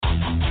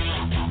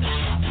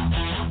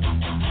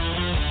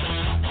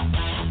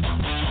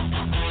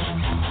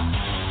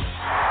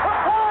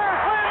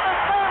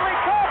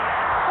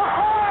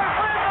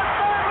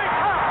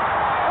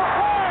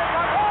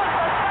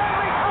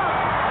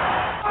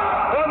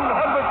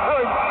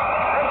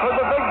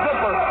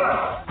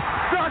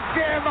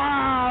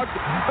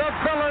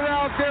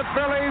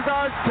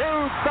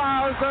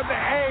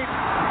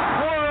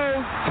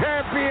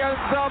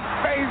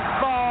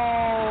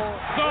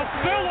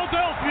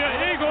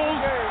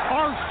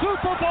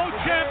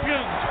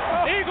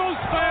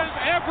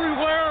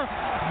everywhere,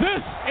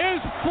 this is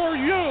for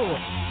you.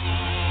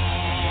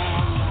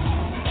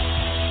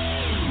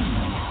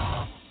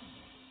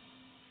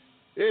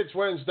 It's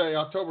Wednesday,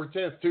 October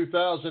 10th,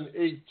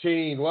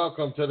 2018.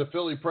 Welcome to the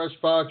Philly Press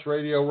Box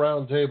Radio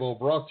Roundtable,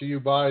 brought to you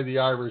by the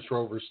Irish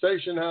Rover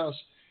Station House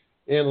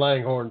in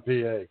Langhorne,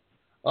 PA.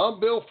 I'm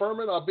Bill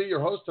Furman. I'll be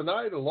your host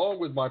tonight, along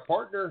with my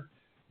partner,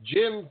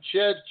 Jim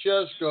Chet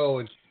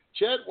Chesko. And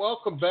Chet,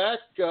 welcome back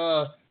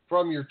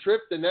from your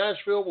trip to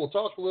Nashville. We'll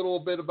talk a little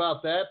bit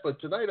about that, but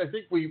tonight I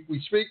think we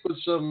speak with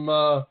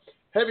some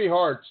heavy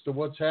hearts to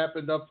what's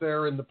happened up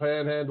there in the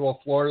Panhandle of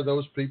Florida.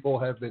 Those people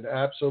have been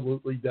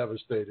absolutely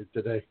devastated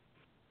today.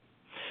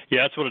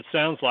 Yeah, that's what it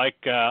sounds like.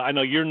 I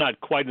know you're not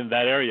quite in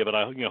that area, but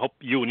I hope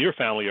you and your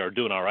family are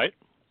doing all right.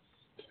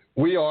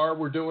 We are.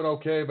 We're doing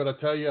okay, but I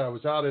tell you, I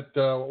was out at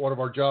one of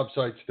our job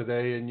sites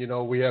today,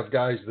 and, we have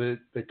guys that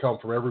come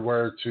from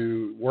everywhere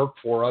to work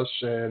for us,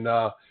 and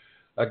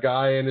a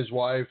guy and his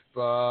wife,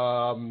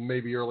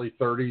 maybe early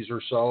 30s or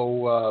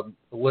so,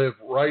 live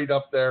right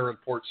up there in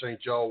Port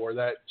St. Joe where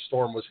that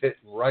storm was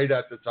hitting right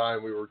at the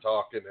time we were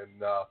talking.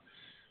 And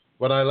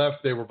when I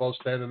left, they were both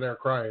standing there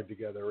crying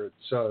together.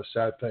 It's a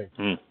sad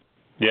thing.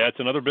 Yeah, it's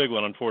another big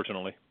one,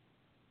 unfortunately.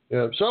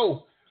 Yeah.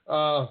 So,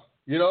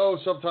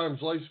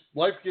 sometimes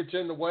life gets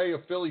in the way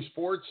of Philly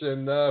sports,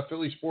 and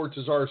Philly sports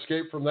is our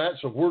escape from that.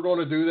 So we're going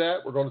to do that.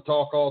 We're going to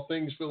talk all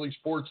things Philly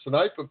sports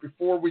tonight. But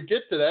before we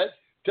get to that,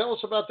 tell us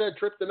about that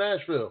trip to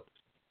Nashville.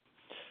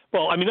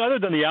 Well, other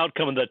than the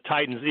outcome of the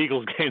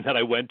Titans-Eagles game that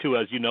I went to,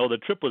 as you know, the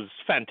trip was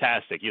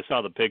fantastic. You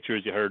saw the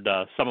pictures. You heard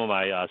some of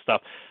my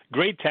stuff.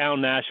 Great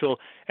town, Nashville.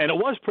 And it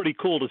was pretty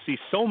cool to see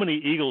so many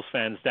Eagles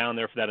fans down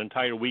there for that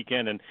entire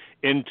weekend and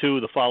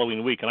into the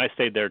following week. And I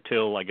stayed there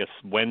till, I guess,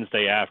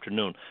 Wednesday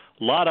afternoon.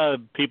 A lot of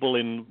people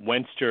in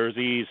Wentz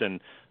jerseys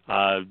and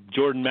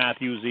Jordan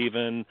Matthews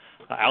even,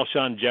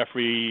 Alshon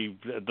Jeffrey,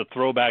 the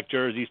throwback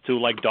jerseys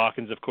too, like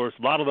Dawkins, of course.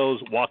 A lot of those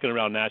walking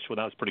around Nashville.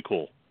 That was pretty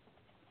cool.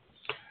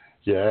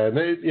 Yeah, and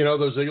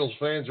those Eagles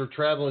fans are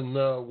traveling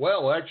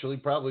well, actually,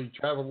 probably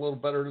traveling a little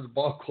better than the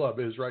ball club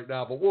is right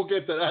now, but we'll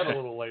get to that a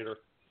little later.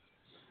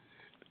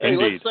 Hey,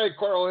 Indeed. Let's thank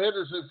Carl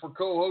Henderson for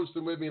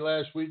co-hosting with me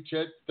last week,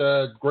 Chet.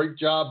 Great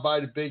job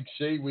by the Big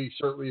C. We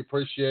certainly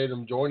appreciate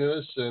him joining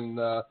us. And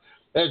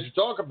as you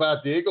talk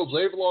about the Eagles,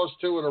 they've lost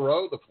 2 in a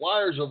row. The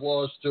Flyers have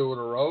lost 2 in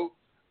a row.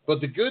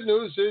 But the good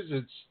news is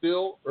it's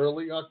still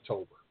early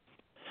October.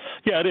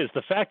 Yeah, it is.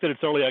 The fact that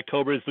it's early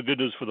October is the good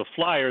news for the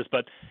Flyers.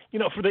 But,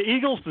 for the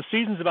Eagles, the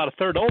season's about a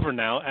third over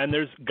now, and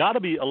there's got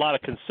to be a lot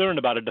of concern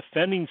about a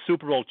defending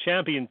Super Bowl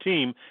champion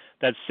team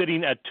that's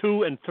sitting at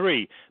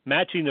 2-3,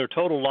 matching their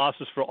total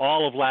losses for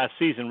all of last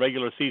season,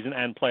 regular season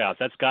and playoffs.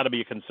 That's got to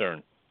be a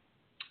concern.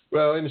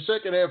 Well, in the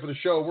second half of the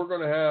show, we're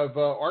going to have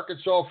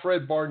Arkansas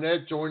Fred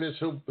Barnett join us.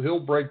 He'll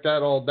break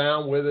that all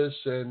down with us.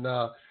 And,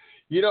 I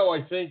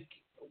think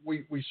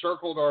we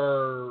circled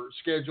our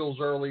schedules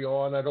early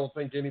on. I don't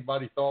think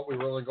anybody thought we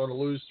were only going to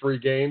lose 3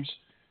 games.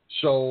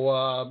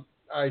 So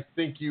I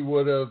think you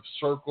would have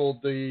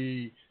circled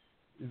the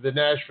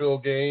Nashville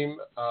game,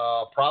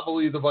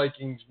 probably the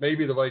Vikings,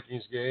 maybe the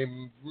Vikings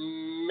game,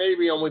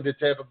 maybe only the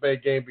Tampa Bay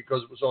game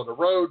because it was on the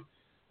road.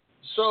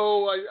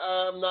 So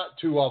I'm not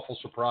too awful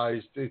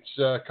surprised.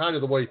 It's kind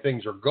of the way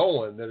things are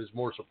going that is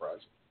more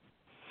surprising.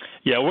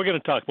 Yeah, we're going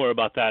to talk more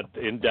about that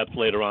in depth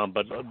later on,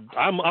 but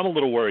I'm a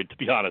little worried, to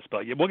be honest,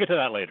 but we'll get to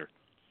that later.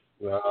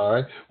 All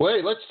right. Well,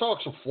 hey, let's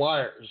talk some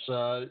Flyers.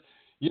 On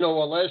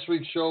last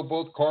week's show,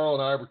 both Carl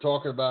and I were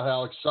talking about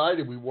how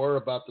excited we were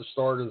about the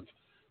start of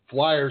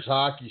Flyers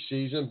hockey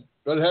season,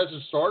 but it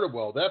hasn't started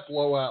well. That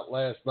blowout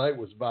last night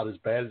was about as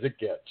bad as it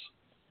gets.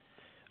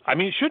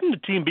 Shouldn't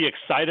the team be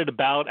excited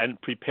about and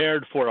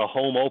prepared for a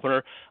home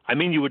opener?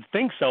 You would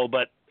think so,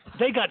 but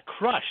they got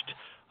crushed.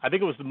 I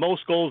think it was the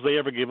most goals they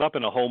ever gave up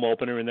in a home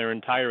opener in their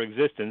entire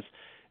existence,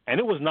 and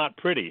it was not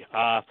pretty.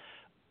 I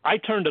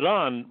turned it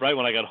on right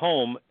when I got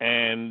home,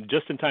 and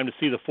just in time to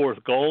see the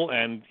 4th goal,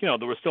 and,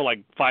 there was still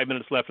like 5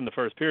 minutes left in the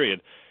first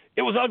period.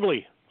 It was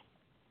ugly.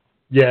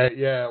 Yeah,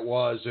 it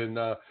was, and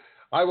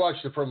I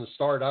watched it from the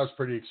start. I was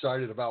pretty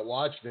excited about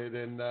watching it,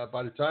 and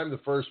by the time the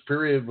first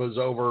period was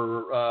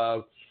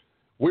over,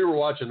 we were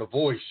watching The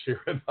Voice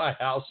here in my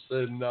house,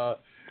 and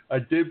I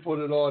did put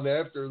it on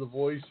after The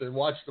Voice and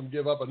watched them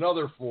give up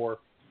another 4.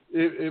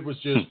 It was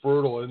just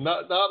brutal. And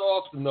not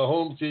often the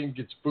home team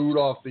gets booed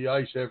off the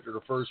ice after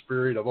the first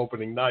period of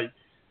opening night.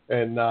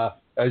 And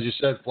as you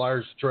said,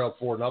 Flyers trailed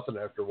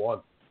 4-0 after 1.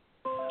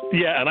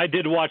 Yeah, and I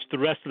did watch the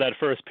rest of that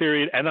first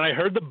period, and then I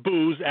heard the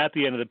boos at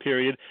the end of the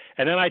period,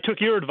 and then I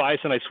took your advice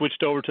and I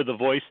switched over to The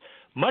Voice.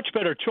 Much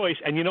better choice,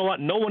 and you know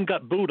what? No one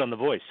got booed on The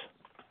Voice.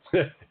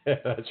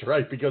 That's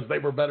right, because they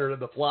were better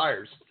than the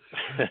Flyers.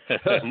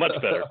 Much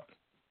better.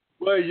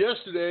 Well,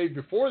 yesterday,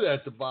 before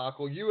that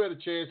debacle, you had a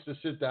chance to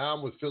sit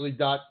down with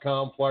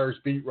Philly.com Flyers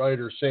beat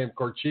writer Sam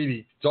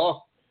Carchidi to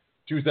talk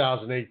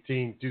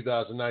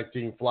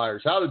 2018-2019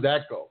 Flyers. How did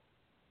that go?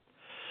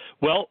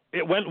 Well,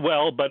 it went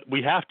well, but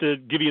we have to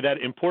give you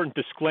that important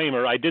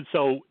disclaimer. I did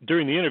so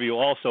during the interview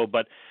also,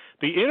 but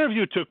The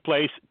interview took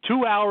place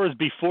 2 hours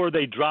before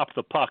they dropped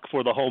the puck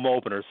for the home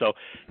opener. So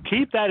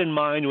keep that in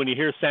mind when you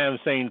hear Sam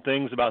saying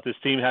things about this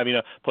team having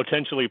a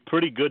potentially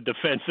pretty good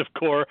defensive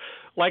core.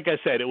 Like I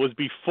said, it was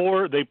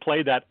before they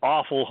played that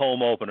awful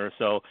home opener.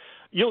 So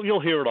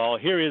you'll hear it all.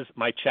 Here is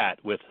my chat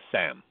with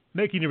Sam.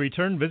 Making a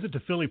return visit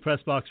to Philly Press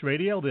Box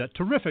Radio, the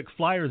terrific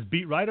Flyers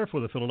beat writer for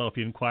the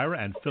Philadelphia Inquirer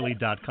and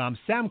Philly.com,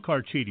 Sam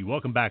Carchidi.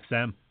 Welcome back,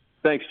 Sam.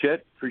 Thanks,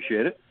 Chet.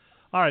 Appreciate it.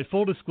 All right,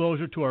 full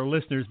disclosure to our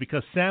listeners,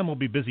 because Sam will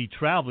be busy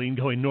traveling,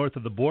 going north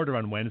of the border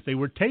on Wednesday,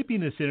 we're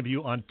taping this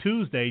interview on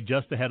Tuesday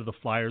just ahead of the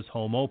Flyers'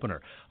 home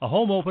opener. A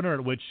home opener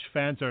at which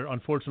fans are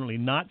unfortunately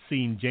not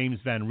seeing James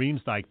Van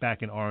Riemsdyk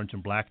back in orange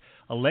and black.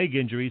 A leg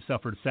injury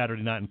suffered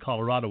Saturday night in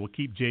Colorado will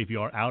keep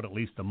JVR out at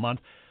least a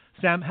month.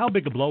 Sam, how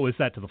big a blow is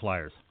that to the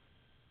Flyers?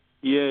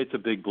 Yeah, it's a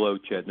big blow,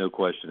 Chet, no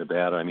question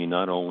about it. I mean,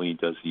 not only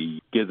does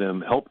he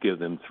help give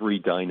them three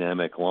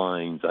dynamic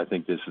lines, I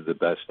think this is the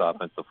best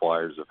offense the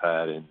Flyers have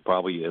had in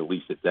probably at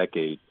least a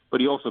decade, but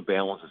he also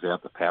balances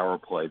out the power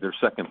play. Their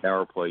second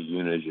power play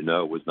unit, as you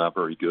know, was not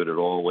very good at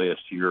all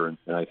last year, and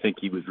I think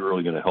he was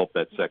really going to help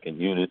that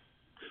second unit.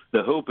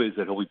 The hope is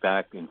that he'll be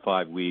back in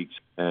 5 weeks,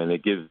 and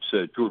it gives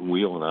Jordan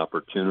Weal an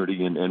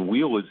opportunity. And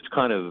Weal is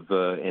kind of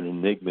an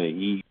enigma.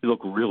 He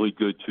looked really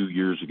good 2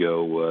 years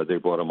ago. They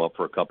brought him up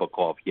for a cup of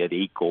coffee. He had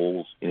 8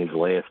 goals in his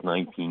last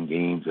 19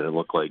 games, and it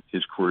looked like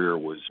his career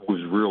was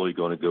really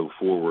going to go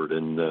forward.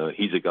 And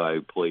he's a guy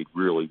who played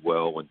really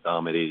well and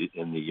dominated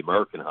in the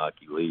American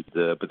Hockey League.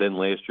 But then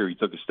last year he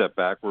took a step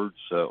backwards,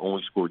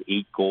 only scored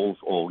 8 goals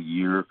all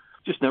year.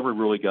 Just never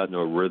really got into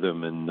a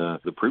rhythm. And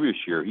the previous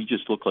year, he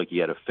just looked like he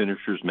had a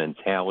finisher's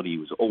mentality. He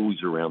was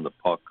always around the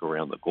puck,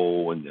 around the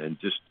goal, and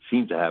just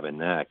seemed to have a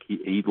knack.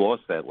 He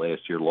lost that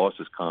last year, lost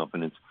his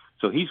confidence.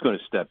 So he's going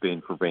to step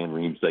in for Van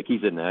Riemsdyk.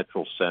 He's a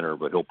natural center,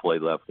 but he'll play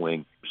left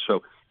wing.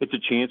 So it's a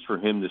chance for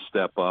him to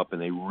step up,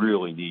 and they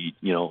really need,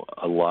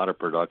 a lot of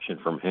production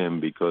from him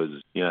because,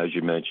 as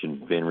you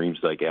mentioned, Van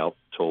Riemsdyk out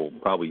till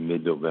probably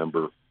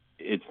mid-November.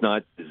 It's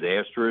not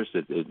disastrous.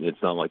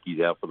 It's not like he's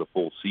out for the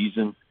full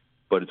season.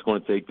 But it's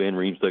going to take Van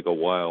Riemsdyk a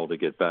while to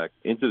get back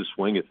into the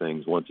swing of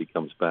things once he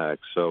comes back.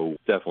 So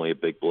definitely a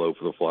big blow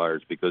for the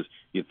Flyers because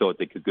you thought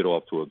they could get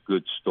off to a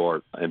good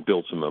start and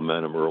build some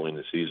momentum early in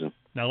the season.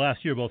 Now,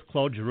 last year, both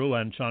Claude Giroux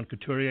and Sean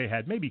Couturier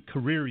had maybe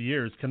career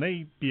years. Can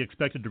they be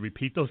expected to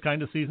repeat those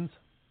kind of seasons?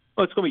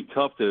 Well, it's going to be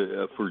tough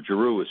for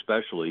Giroux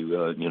especially.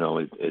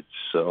 It's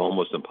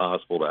almost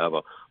impossible to have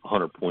a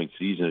 100-point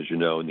season, as you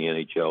know, in the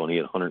NHL, and he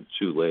had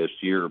 102 last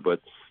year. But,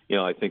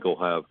 I think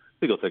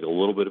he'll take a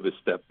little bit of a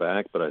step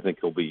back, but I think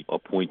he'll be a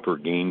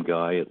point-per-game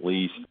guy at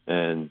least.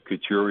 And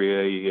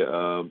Couturier,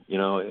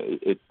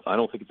 I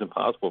don't think it's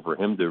impossible for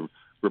him to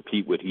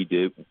repeat what he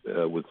did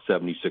with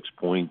 76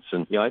 points.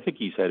 And, I think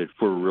he's headed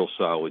for a real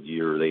solid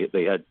year.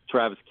 They had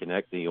Travis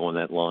Konechny on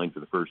that line for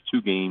the first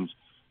 2 games,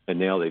 and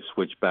now they've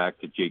switched back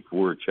to Jake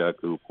Voracek,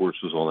 who, of course,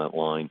 was on that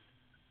line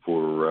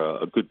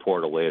for a good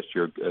part of last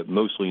year,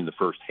 mostly in the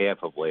first half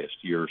of last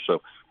year.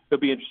 So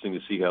it'll be interesting to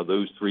see how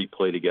those three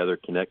play together.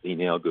 Konechny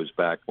now goes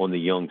back on the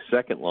young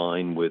second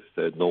line with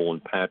Nolan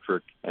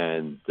Patrick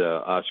and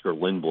Oscar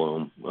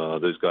Lindblom.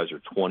 Those guys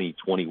are 20,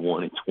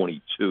 21, and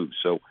 22.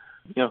 So,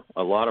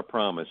 a lot of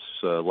promise,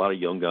 a lot of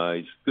young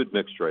guys. Good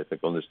mixture, I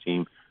think, on this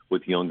team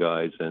with young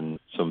guys and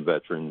some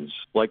veterans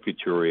like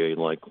Couturier,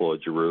 like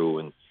Claude Giroux,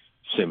 and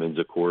Simmons,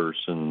 of course,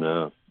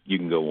 and you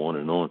can go on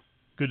and on.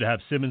 Good to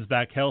have Simmons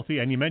back healthy.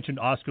 And you mentioned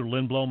Oscar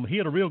Lindblom. He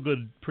had a real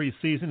good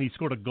preseason. He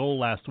scored a goal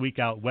last week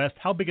out west.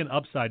 How big an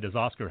upside does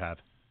Oscar have?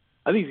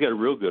 I think he's got a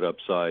real good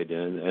upside,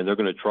 and they're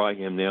going to try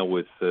him now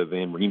with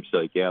Van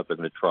Riemsdyk out. They're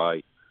going to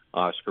try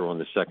Oscar on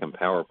the second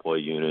power play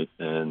unit.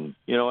 And,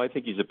 I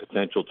think he's a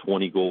potential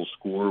 20-goal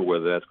scorer.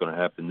 Whether that's going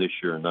to happen this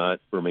year or not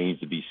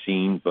remains to be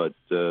seen. But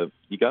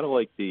you got to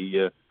like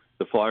the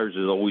Flyers.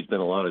 There's always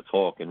been a lot of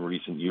talk in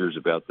recent years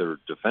about their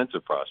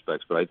defensive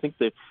prospects, but I think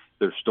that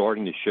they're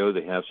starting to show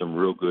they have some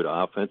real good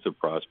offensive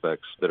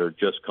prospects that are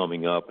just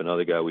coming up.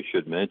 Another guy we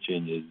should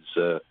mention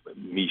is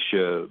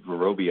Misha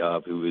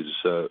Vorobiev,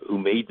 who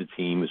made the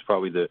team, is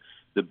probably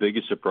the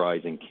biggest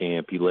surprise in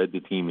camp. He led the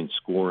team in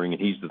scoring,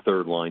 and he's the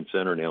third-line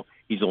center now.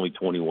 He's only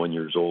 21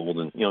 years old,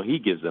 and, he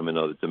gives them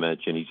another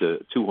dimension. He's a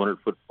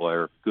 200-foot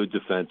player, good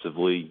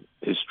defensively.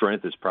 His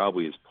strength is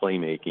probably his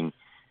playmaking,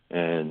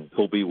 and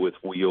he'll be with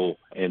Weal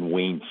and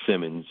Wayne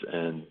Simmons.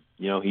 And,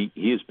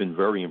 he has been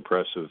very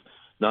impressive,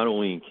 not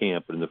only in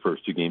camp, but in the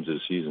first 2 games of the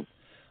season.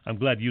 I'm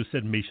glad you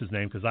said Misha's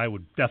name because I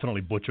would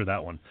definitely butcher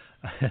that one.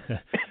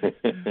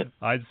 All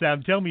right,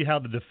 Sam, tell me how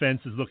the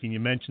defense is looking.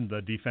 You mentioned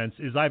the defense.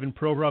 Is Ivan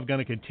Provorov going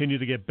to continue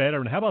to get better?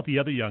 And how about the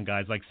other young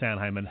guys like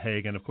Sanheim and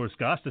Haig and, of course,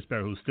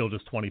 Gostisbehere, who's still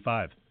just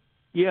 25?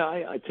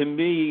 Yeah, to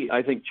me,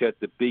 I think, Chet,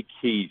 the big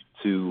key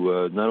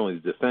to not only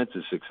the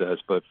defensive success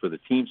but for the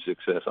team's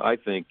success, I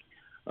think,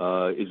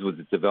 is with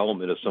the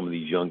development of some of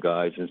these young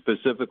guys. And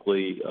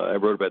specifically, I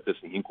wrote about this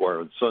in the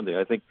Inquirer on Sunday.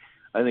 I think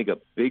a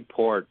big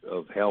part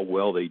of how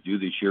well they do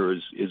this year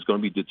is going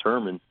to be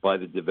determined by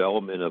the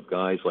development of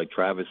guys like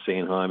Travis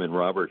Sanheim and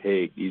Robert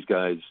Haig. These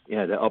guys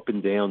had up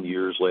and down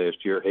years last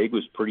year. Haig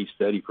was pretty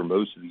steady for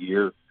most of the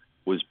year.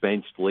 was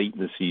benched late in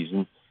the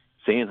season.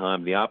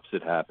 Sanheim, the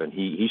opposite happened.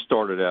 He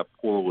started out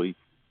poorly,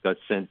 got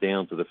sent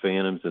down to the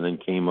Phantoms, and then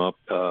came up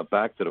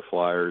back to the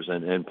Flyers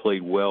and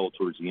played well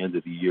towards the end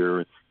of the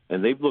year.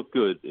 And they've looked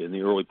good in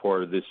the early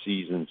part of this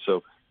season.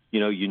 So,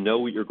 you know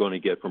what you're going to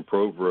get from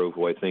Provorov,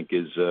 who I think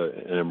is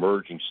an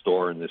emerging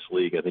star in this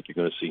league. I think you're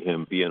going to see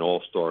him be an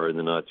all-star in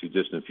the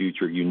not-too-distant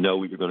future. You know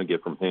what you're going to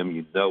get from him.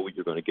 You know what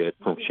you're going to get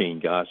from Shane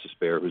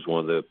Gostisbehere, who's one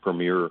of the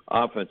premier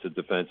offensive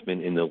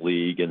defensemen in the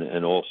league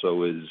and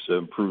also has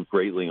improved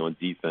greatly on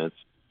defense.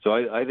 So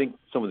I think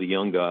some of the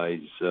young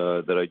guys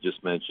that I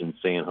just mentioned,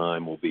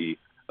 Sanheim will be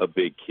a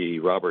big key.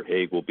 Robert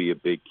Haig will be a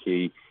big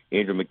key.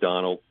 Andrew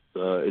McDonald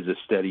is a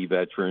steady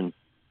veteran,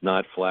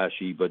 not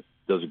flashy, but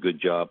does a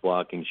good job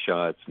blocking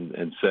shots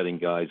and setting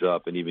guys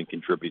up and even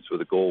contributes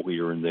with a goal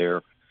here and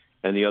there.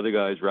 And the other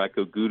guy is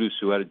Ratko Gudas,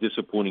 who had a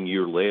disappointing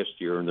year last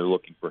year, and they're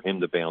looking for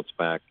him to bounce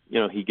back.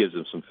 He gives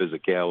them some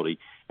physicality.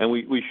 And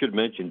we should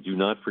mention, do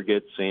not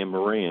forget Sam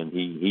Moran.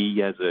 He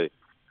has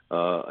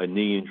a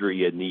knee injury.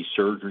 He had knee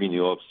surgery in the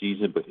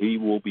offseason, but he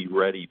will be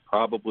ready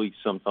probably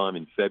sometime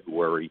in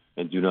February,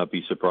 and do not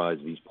be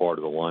surprised if he's part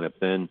of the lineup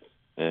then.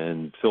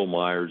 And Phil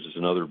Myers is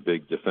another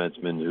big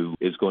defenseman who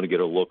is going to get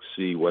a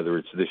look-see, whether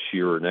it's this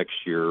year or next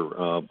year,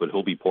 but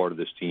he'll be part of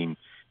this team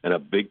and a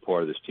big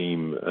part of this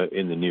team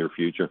in the near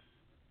future.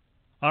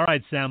 All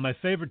right, Sam, my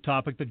favorite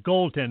topic, the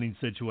goaltending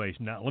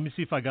situation. Now, let me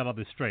see if I got all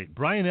this straight.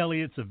 Brian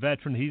Elliott's a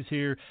veteran. He's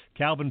here.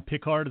 Calvin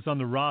Pickard is on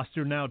the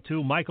roster now,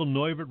 too. Michael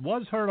Neuvert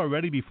was hurt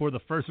already before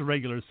the first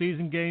regular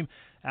season game.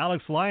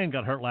 Alex Lyon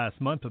got hurt last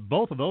month, but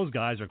both of those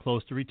guys are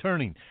close to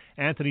returning.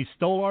 Anthony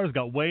Stolarz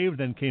got waived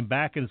and came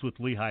back and is with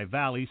Lehigh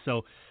Valley.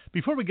 So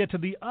before we get to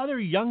the other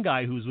young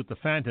guy who's with the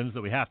Phantoms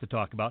that we have to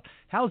talk about,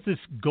 how's this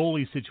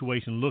goalie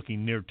situation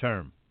looking near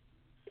term?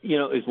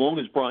 As long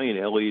as Brian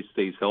Elliott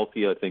stays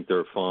healthy, I think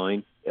they're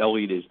fine.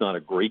 Elliott is not a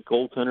great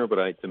goaltender,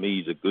 but to me,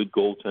 he's a good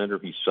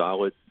goaltender. He's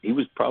solid. He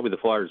was probably the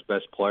Flyers'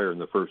 best player in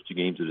the first two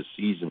games of the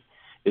season.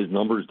 His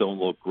numbers don't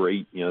look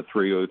great,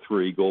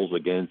 303 goals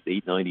against,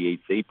 .898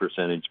 save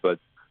percentage, but,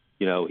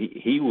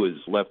 he was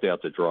left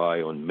out to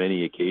dry on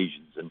many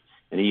occasions,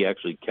 and he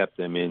actually kept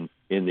them in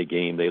the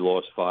game. They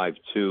lost 5-2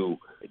 to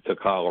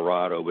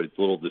Colorado, but it's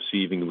a little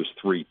deceiving. It was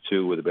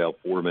 3-2 with about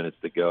 4 minutes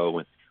to go,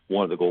 and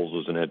one of the goals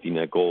was an empty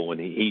net goal,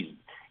 and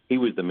he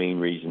was the main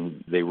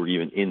reason they were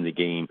even in the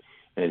game.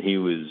 And he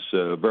was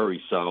very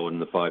solid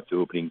in the 5-2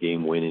 opening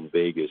game win in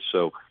Vegas.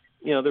 So,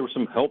 there were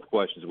some health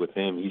questions with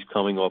him. He's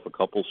coming off a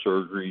couple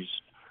surgeries.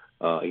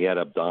 He had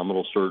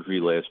abdominal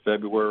surgery last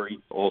February,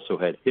 also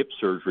had hip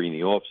surgery in the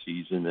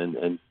offseason.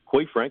 And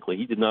quite frankly,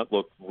 he did not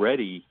look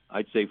ready,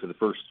 I'd say, for the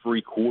first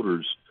 3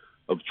 quarters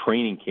of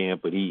training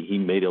camp. But he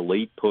made a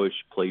late push,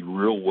 played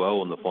real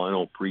well in the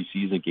final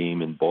preseason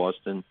game in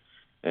Boston,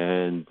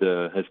 and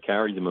has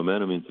carried the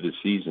momentum into the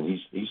season.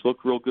 He's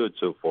looked real good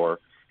so far.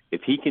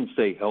 If he can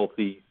stay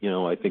healthy,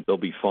 I think they'll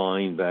be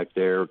fine back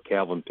there.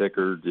 Calvin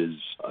Pickard is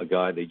a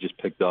guy they just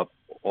picked up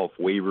off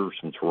waivers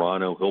from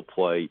Toronto. He'll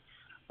play.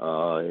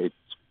 It's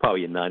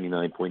probably a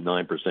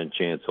 99.9%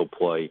 chance he'll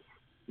play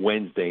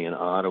Wednesday in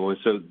Ottawa.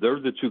 So they're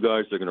the two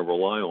guys they're going to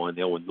rely on.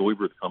 When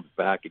Neuvert comes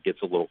back, it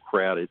gets a little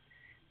crowded.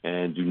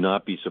 And do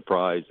not be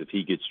surprised if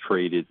he gets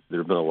traded. There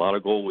have been a lot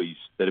of goalies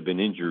that have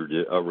been injured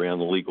around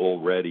the league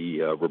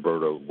already.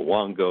 Roberto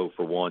Luongo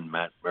for one,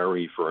 Matt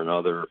Murray for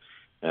another,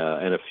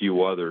 and a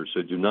few others.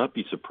 So do not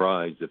be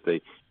surprised if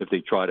they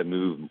try to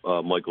move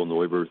Michael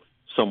Neuvert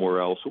somewhere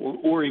else,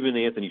 or even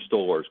Anthony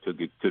Stolarz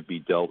could be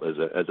dealt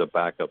as a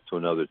backup to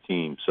another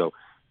team. So,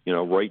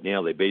 right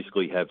now they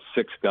basically have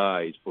 6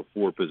 guys for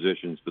 4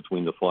 positions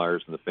between the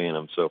Flyers and the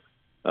Phantoms. So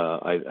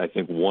I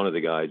think one of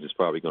the guys is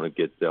probably going to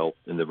get dealt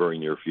in the very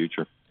near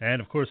future.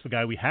 And, of course, the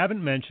guy we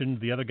haven't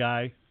mentioned, the other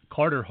guy,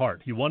 Carter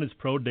Hart. He won his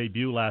pro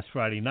debut last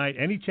Friday night.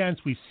 Any chance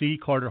we see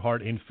Carter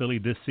Hart in Philly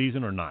this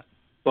season or not?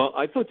 Well,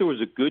 I thought there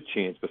was a good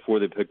chance before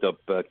they picked up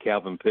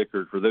Calvin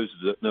Pickard. For those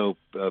that know,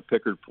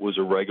 Pickard was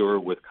a regular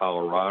with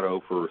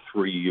Colorado for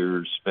 3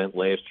 years, spent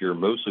last year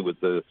mostly with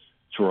the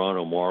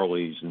Toronto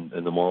Marlies, and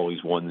the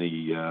Marlies won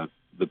the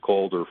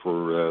Calder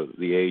for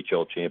the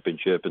AHL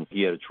championship, and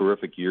he had a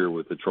terrific year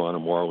with the Toronto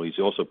Marlies.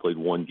 He also played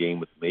 1 game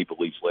with the Maple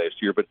Leafs last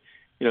year, but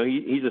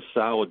he's a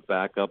solid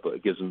backup.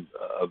 It gives him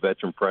a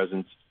veteran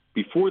presence.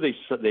 Before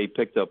they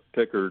picked up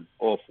Pickard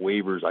off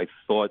waivers, I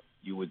thought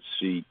you would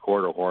see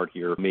Carter Hart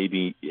here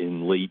maybe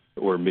in late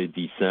or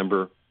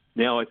mid-December.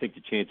 Now I think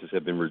the chances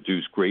have been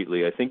reduced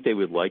greatly. I think they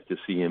would like to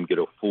see him get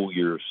a full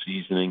year of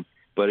seasoning.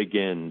 But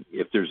again,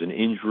 if there's an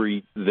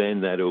injury,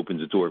 then that opens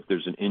the door. If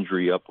there's an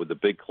injury up with the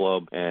big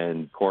club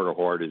and Carter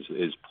Hart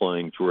is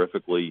playing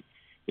terrifically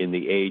in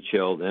the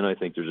AHL, then I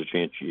think there's a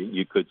chance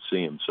you could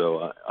see him.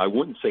 So I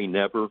wouldn't say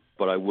never,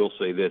 but I will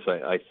say this.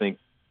 I think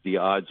the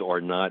odds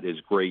are not as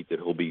great that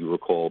he'll be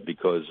recalled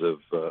because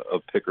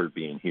of Pickard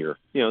being here.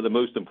 The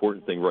most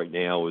important thing right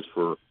now is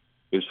for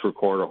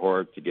Carter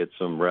Hart to get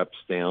some reps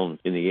down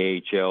in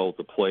the AHL,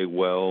 to play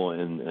well,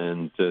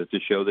 and to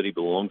show that he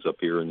belongs up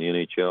here in the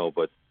NHL.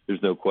 But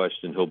there's no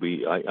question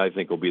I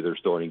think he'll be their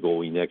starting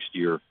goalie next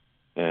year.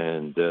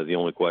 And the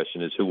only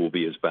question is who will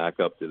be his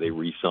backup. Do they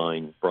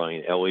re-sign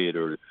Brian Elliott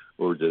or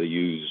do they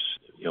use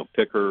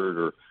Pickard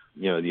or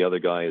the other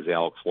guy is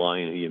Alex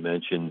Lyon, who you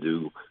mentioned,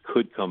 who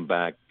could come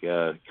back,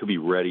 could be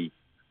ready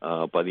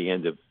by the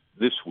end of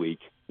this week.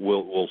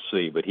 We'll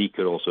see, but he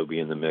could also be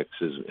in the mix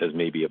as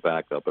maybe a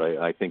backup. But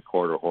I think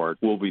Carter Hart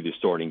will be the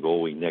starting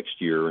goalie next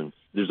year, and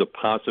there's a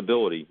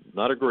possibility,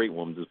 not a great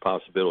one, but there's a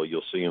possibility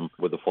you'll see him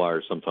with the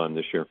Flyers sometime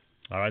this year.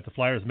 All right, the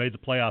Flyers made the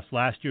playoffs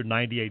last year,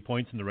 98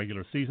 points in the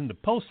regular season. The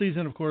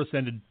postseason, of course,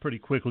 ended pretty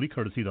quickly,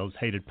 courtesy of those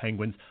hated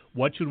Penguins.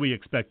 What should we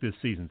expect this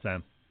season,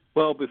 Sam?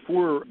 Well,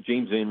 before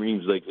James Van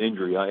Riemsdyk's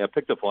injury, I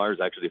picked the Flyers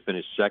actually to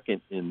finish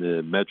second in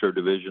the Metro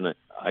Division.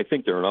 I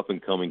think they're an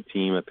up-and-coming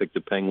team. I picked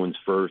the Penguins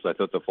first. I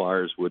thought the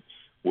Flyers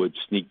would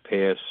sneak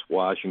past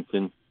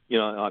Washington.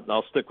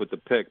 I'll stick with the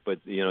pick,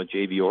 but,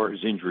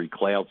 JVR's injury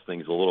clouds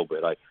things a little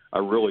bit. I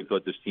really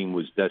thought this team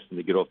was destined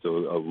to get off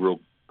to a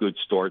real good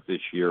start this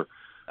year.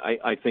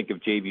 I think if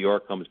JVR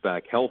comes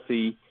back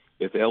healthy,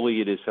 if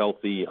Elliott is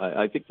healthy,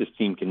 I think this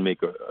team can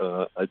make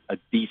a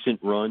decent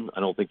run. I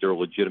don't think they're a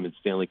legitimate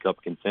Stanley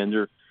Cup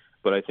contender,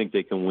 but I think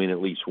they can win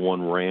at least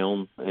one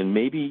round and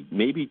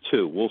maybe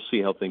two. We'll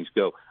see how things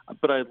go.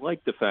 But I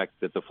like the fact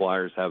that the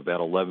Flyers have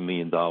about $11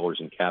 million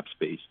in cap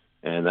space,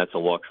 and that's a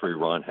luxury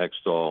Ron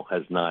Hextall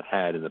has not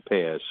had in the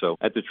past. So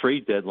at the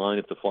trade deadline,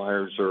 if the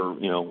Flyers are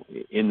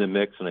in the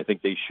mix, and I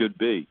think they should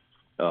be,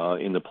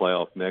 in the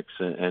playoff mix,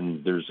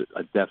 and there's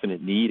a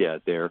definite need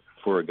out there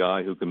for a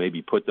guy who can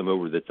maybe put them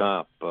over the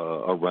top,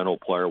 a rental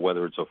player,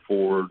 whether it's a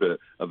forward,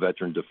 a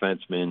veteran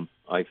defenseman.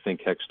 I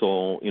think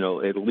Hextall,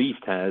 at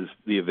least has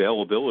the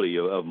availability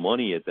of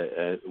money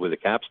with a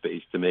cap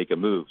space to make a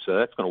move. So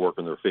that's going to work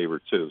in their favor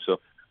too. So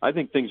I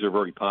think things are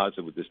very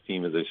positive with this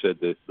team. As I said,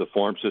 the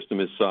farm system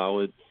is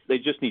solid. They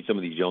just need some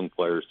of these young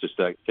players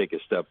to take a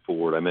step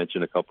forward. I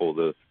mentioned a couple of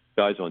the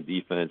guys on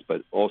defense,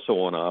 but also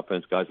on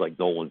offense, guys like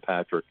Nolan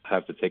Patrick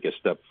have to take a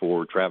step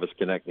forward. Travis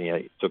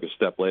Konechny took a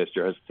step last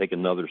year, has to take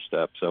another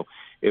step. So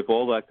if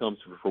all that comes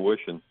to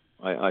fruition,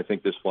 I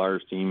think this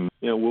Flyers team,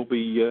 will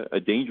be a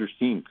dangerous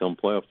team come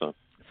playoff time.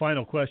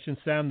 Final question,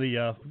 Sam.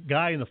 The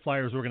guy in the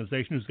Flyers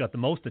organization who's got the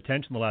most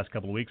attention the last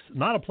couple of weeks,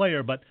 not a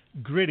player, but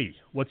Gritty.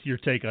 What's your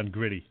take on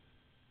Gritty?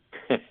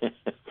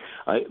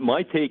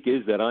 My take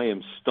is that I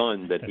am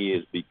stunned that he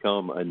has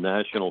become a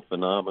national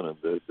phenomenon,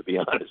 to be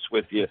honest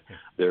with you.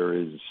 There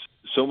is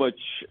so much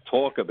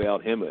talk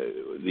about him.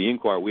 The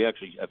Inquirer, we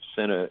actually have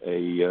sent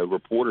a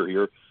reporter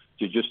here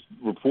to just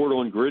report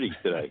on Gritty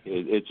today.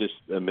 It's just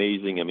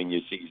amazing. I mean,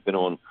 you see he's been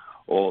on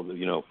all,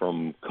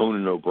 from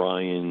Conan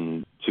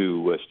O'Brien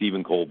to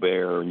Stephen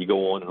Colbert, and you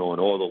go on and on,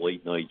 all the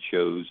late-night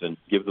shows, and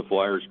give the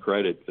Flyers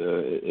credit.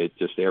 It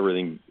just,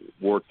 everything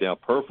worked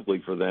out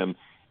perfectly for them.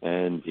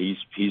 And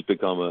he's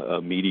become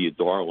a media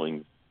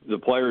darling. The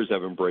players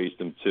have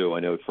embraced him too. I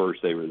know at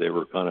first they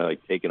were kind of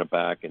like taken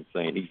aback and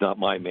saying he's not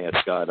my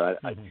mascot.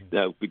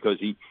 Because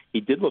he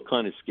did look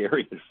kind of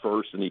scary at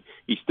first, and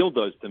he still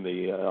does to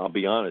me. I'll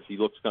be honest, he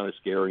looks kind of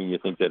scary, and you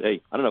think that,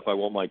 hey, I don't know if I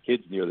want my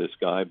kids near this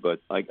guy, but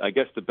I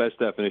guess the best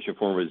definition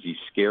for him is he's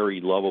scary,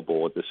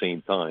 lovable at the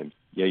same time.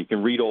 Yeah, you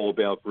can read all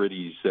about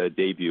Gritty's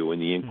debut in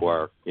the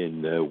Inquirer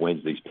in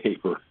Wednesday's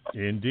paper.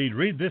 Indeed.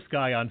 Read this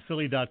guy on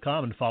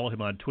Philly.com and follow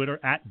him on Twitter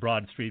at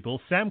BroadStreetBull.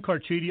 Sam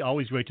Carchidi,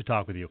 always great to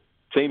talk with you.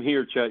 Same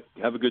here, Chet.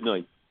 Have a good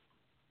night.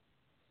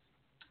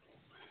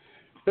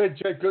 Hey,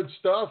 Chet, good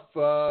stuff.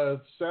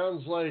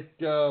 Sounds like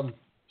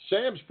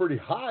Sam's pretty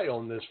high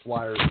on this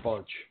Flyers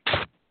bunch.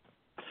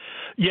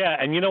 Yeah,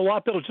 and you know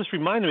what, Bill? It just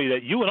reminded me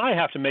that you and I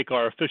have to make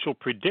our official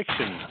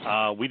prediction.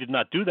 We did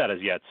not do that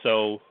as yet,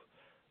 so...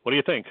 What do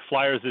you think?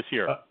 Flyers this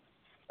year?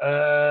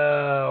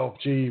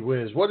 Gee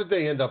whiz. What did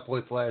they end up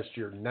with last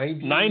year?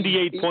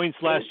 98 points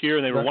last year,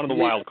 and they were one of the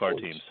wild card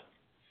teams.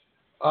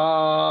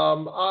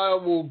 I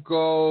will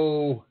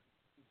go.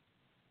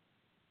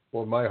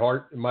 Well, my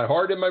heart and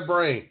my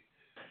brain.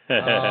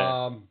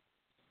 I'm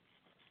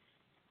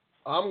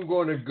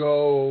going to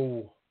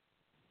go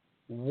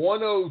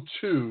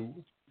 102.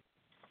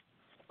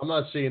 I'm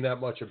not seeing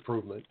that much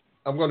improvement.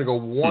 I'm going to go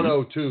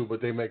 102,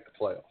 but they make the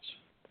playoffs.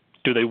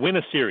 Do they win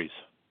a series?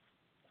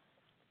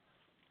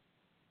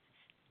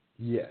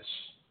 Yes.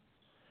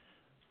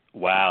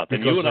 Wow. Then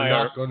because you and I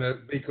are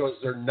because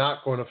they're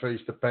not going to face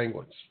the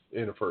Penguins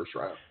in the first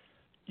round.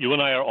 You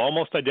and I are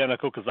almost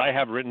identical because I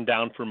have written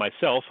down for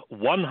myself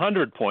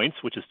 100 points,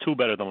 which is 2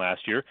 better than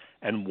last year,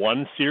 and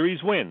 1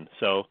 series win.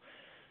 So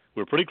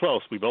we're pretty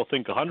close. We both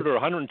think 100 or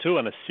 102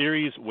 and a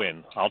series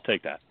win. I'll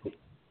take that.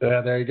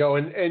 Yeah, there you go.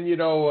 And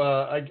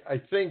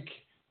I think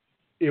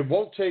it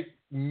won't take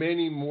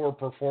many more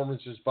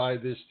performances by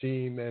this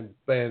team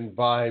and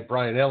by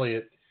Brian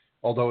Elliott,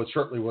 although it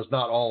certainly was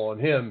not all on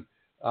him.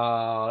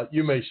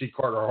 You may see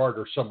Carter Hart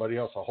or somebody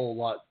else a whole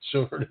lot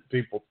sooner than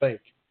people think.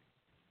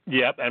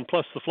 Yep, and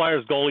plus the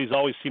Flyers goalies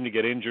always seem to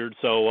get injured,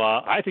 so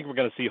I think we're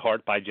going to see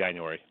Hart by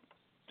January.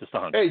 Just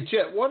 100. Hey,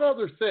 Chet, one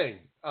other thing,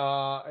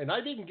 and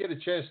I didn't get a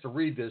chance to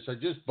read this. I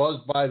just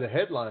buzzed by the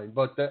headline,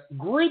 but that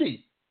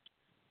Gritty,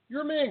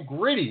 your man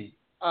Gritty,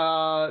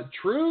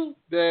 true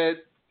that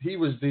he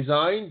was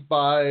designed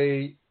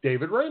by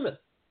David Raymond.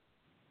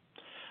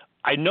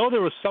 I know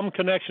there was some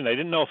connection. I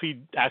didn't know if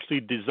he actually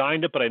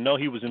designed it, but I know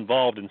he was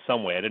involved in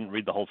some way. I didn't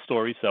read the whole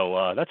story,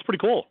 so that's pretty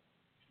cool.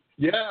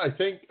 Yeah, I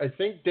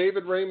think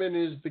David Raymond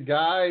is the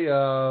guy.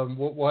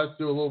 We'll have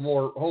to do a little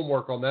more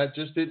homework on that.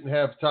 Just didn't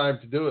have time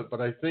to do it, but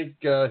I think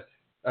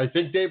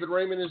David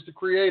Raymond is the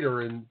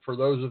creator. And for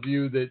those of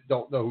you that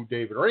don't know who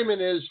David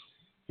Raymond is,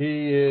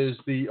 he is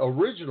the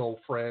original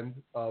friend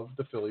of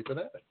the Philly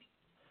Fanatic.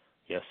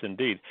 Yes,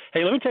 indeed.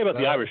 Hey, let me tell you about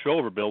the Irish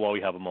Rover, Bill, while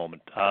we have a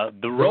moment.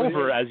 The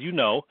Rover, as you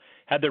know,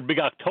 had their big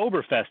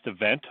Oktoberfest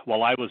event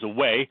while I was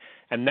away,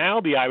 and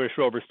now the Irish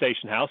Rover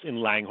Station House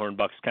in Langhorne,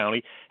 Bucks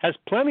County, has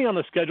plenty on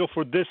the schedule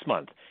for this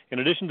month. In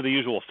addition to the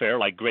usual fare,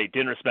 like great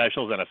dinner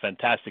specials and a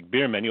fantastic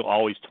beer menu,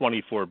 always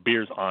 24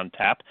 beers on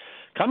tap.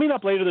 Coming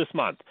up later this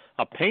month,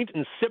 a paint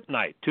and sip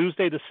night,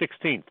 Tuesday the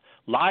 16th.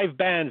 Live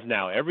bands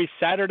now every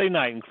Saturday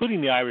night, including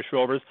the Irish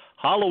Rovers'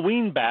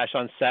 Halloween Bash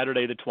on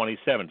Saturday the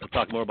 27th. We'll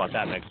talk more about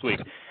that next week.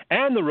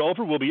 And the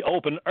Rover will be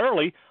open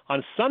early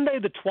on Sunday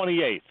the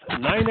 28th at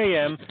 9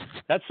 a.m.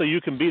 That's so you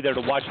can be there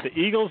to watch the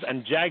Eagles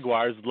and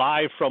Jaguars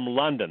live from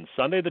London,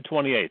 Sunday the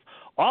 28th.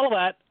 All of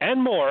that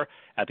and more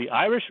at the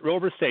Irish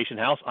Rover Station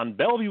House on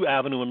Bellevue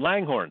Avenue in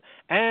Langhorne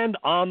and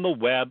on the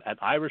web at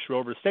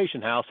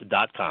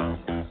IrishRoverStationHouse.com.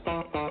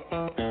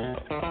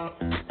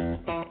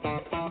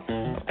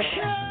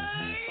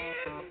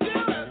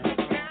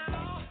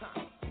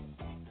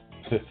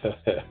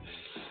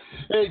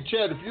 Hey,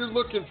 Chet, if you're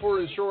looking for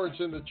insurance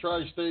in the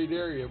tri-state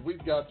area,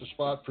 we've got the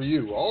spot for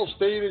you.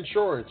 Allstate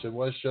Insurance in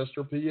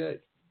Westchester, PA.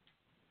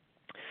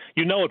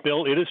 You know it,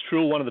 Bill. It is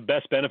true. One of the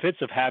best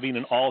benefits of having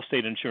an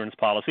Allstate insurance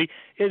policy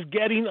is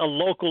getting a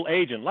local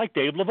agent like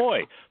Dave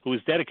Lavoie, who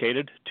is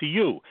dedicated to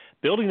you.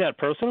 Building that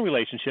personal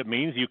relationship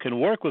means you can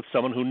work with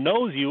someone who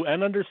knows you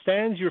and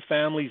understands your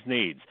family's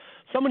needs.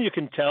 Someone you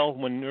can call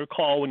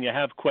when you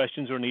have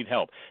questions or need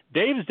help.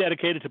 Dave is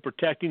dedicated to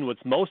protecting what's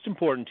most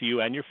important to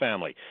you and your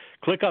family.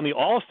 Click on the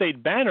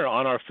Allstate banner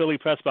on our Philly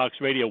Pressbox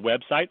Radio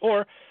website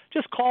or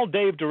just call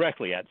Dave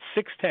directly at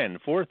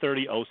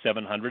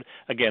 610-430-0700.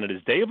 Again, it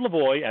is Dave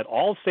Lavoie at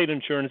Allstate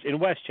Insurance in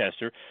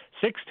Westchester,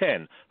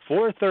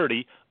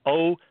 610-430-0700.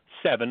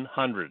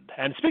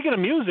 And speaking of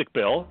music,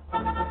 Bill...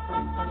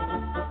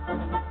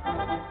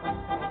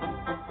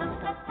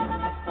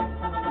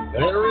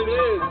 There it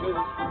is. It's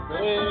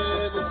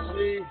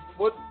fantasy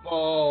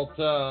football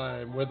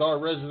time with our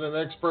resident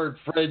expert,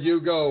 Fred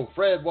Hugo.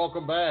 Fred,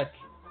 welcome back.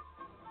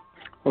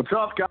 What's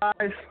up,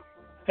 guys?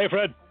 Hey,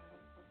 Fred.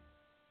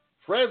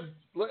 Fred,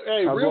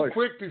 hey, real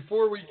quick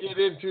before we get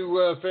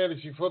into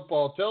fantasy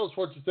football, tell us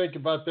what you think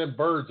about them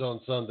Birds on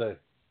Sunday.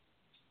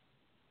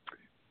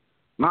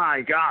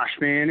 My gosh,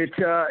 man, it's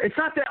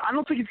not that. I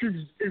don't think it's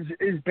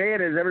as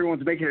bad as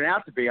everyone's making it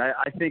out to be. I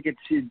think it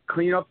should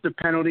clean up the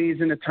penalties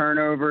and the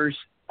turnovers.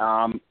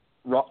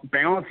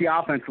 Balance the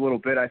offense a little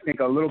bit. I think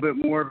a little bit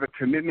more of a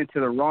commitment to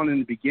the run in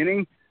the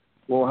beginning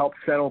will help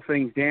settle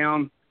things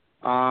down.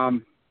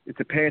 It's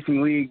a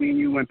passing league. Me and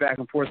you went back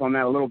and forth on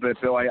that a little bit,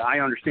 Bill. I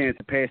understand it's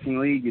a passing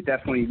league. You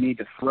definitely need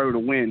to throw to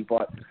win,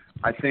 but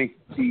I think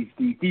the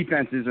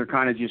defenses are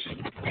kind of just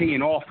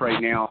teeing off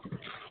right now.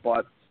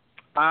 But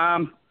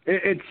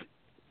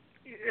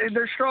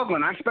they're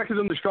struggling. I expected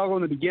them to struggle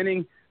in the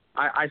beginning.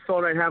 I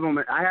thought I had them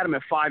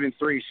at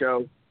 5-3,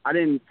 so I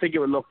didn't think it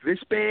would look this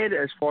bad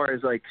as far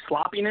as like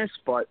sloppiness,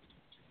 but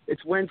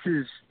it's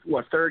Wentz's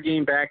third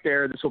game back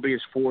there. This will be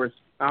his fourth.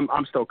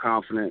 I'm still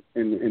confident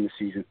in the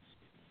season.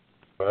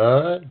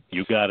 All right.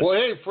 You got it. Well,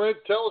 hey, Fred,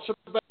 tell us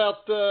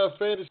about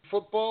fantasy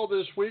football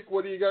this week.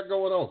 What do you got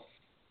going on?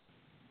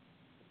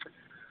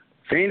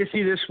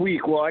 Fantasy this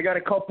week. Well, I got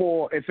a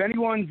couple. If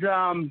anyone's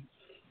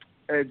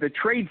the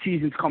trade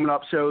season's coming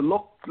up, so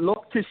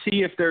look to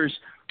see if there's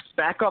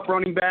backup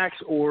running backs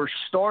or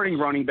starting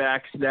running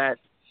backs that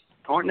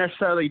aren't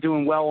necessarily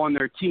doing well on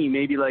their team,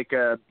 maybe like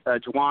a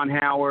Juwan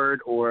Howard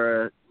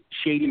or a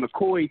Shady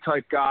McCoy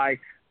type guy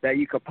that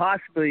you could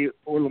possibly,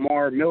 or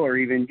Lamar Miller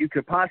even, you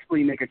could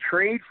possibly make a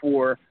trade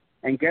for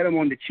and get them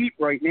on the cheap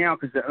right now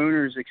because the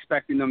owner's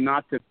expecting them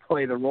not to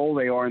play the role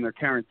they are in their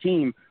current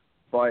team.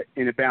 But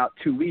in about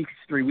 3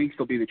 weeks,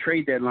 will be the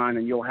trade deadline,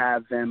 and you'll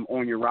have them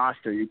on your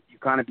roster. You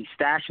kind of be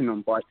stashing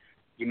them, but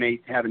you may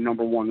have a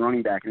number one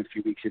running back in a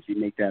few weeks if you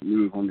make that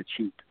move on the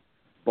cheap.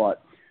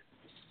 But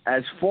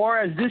as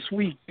far as this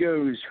week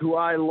goes, who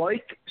I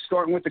like,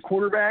 starting with the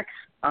quarterbacks,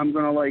 I'm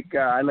going to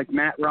I like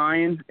Matt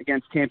Ryan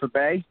against Tampa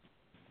Bay.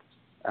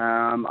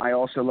 I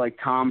also like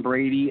Tom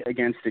Brady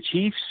against the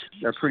Chiefs.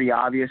 They're pretty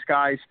obvious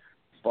guys.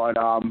 But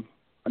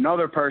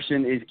another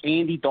person is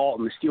Andy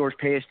Dalton. The Steelers'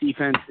 pass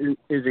defense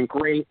isn't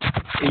great.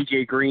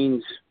 A.J.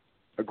 Green's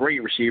a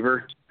great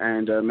receiver,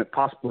 and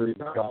possibly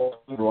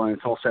when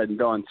it's all said and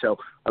done. So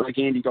I like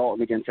Andy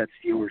Dalton against that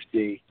Steelers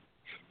D.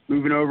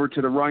 Moving over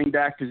to the running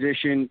back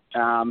position,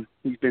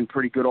 he's been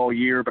pretty good all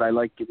year, but I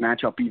like to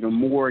match up even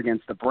more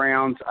against the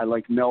Browns. I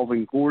like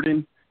Melvin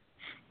Gordon.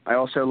 I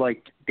also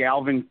like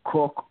Dalvin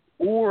Cook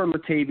or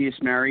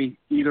Latavius Murray,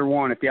 either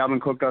one. If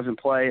Dalvin Cook doesn't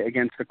play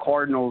against the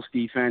Cardinals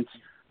defense,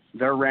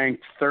 They're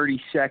ranked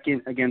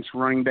 32nd against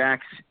running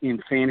backs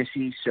in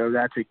fantasy, so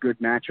that's a good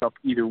matchup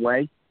either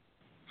way.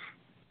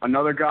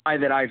 Another guy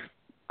that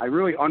I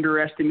really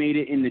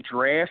underestimated in the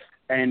draft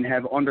and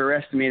have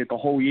underestimated the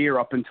whole year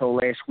up until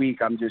last week.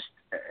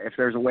 If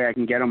there's a way I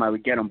can get him, I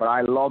would get him. But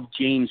I love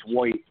James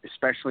White,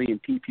 especially in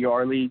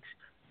PPR leagues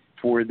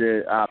for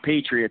the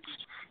Patriots.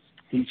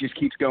 He just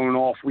keeps going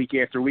off week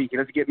after week. He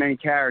doesn't get many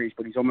carries,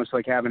 but he's almost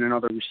like having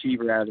another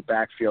receiver out of the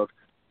backfield.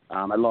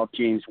 I love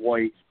James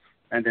White.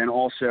 And then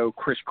also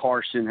Chris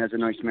Carson has a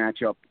nice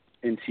matchup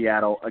in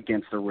Seattle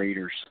against the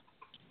Raiders.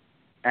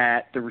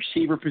 At the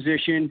receiver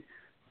position,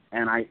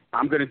 and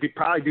I'm going to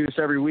probably do this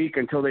every week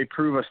until they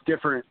prove us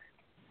different.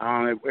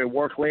 It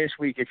worked last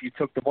week. If you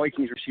took the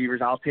Vikings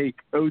receivers, I'll take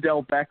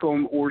Odell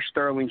Beckham or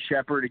Sterling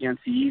Shepard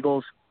against the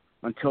Eagles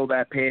until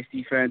that pass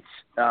defense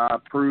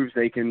proves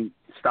they can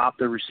stop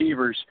the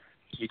receivers.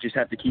 You just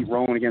have to keep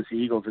rolling against the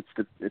Eagles.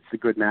 It's the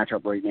good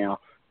matchup right now.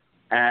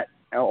 At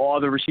all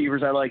the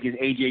receivers I like is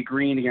A.J.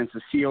 Green against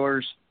the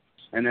Steelers,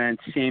 and then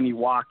Sammy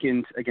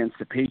Watkins against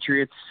the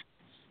Patriots.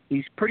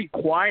 He's pretty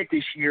quiet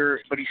this year,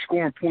 but he's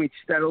scoring points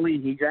steadily.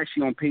 He's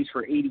actually on pace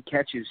for 80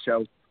 catches,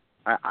 so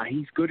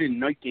he's good in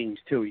night games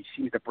too. He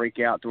seems to break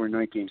out during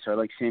night games, so I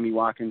like Sammy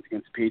Watkins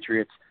against the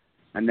Patriots.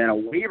 And then a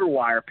waiver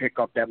wire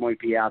pickup that might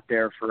be out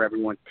there for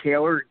everyone,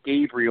 Taylor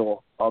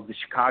Gabriel of the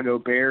Chicago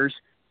Bears.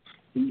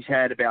 He's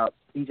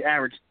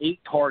averaged 8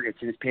 targets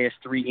in his past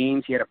 3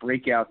 games. He had a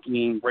breakout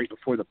game right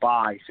before the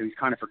bye, so he's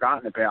kind of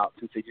forgotten about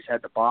since they just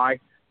had the bye.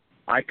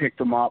 I picked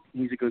him up.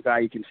 He's a good guy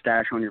you can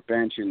stash on your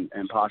bench and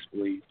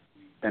possibly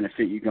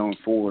benefit you going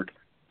forward.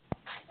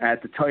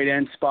 At the tight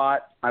end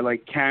spot, I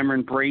like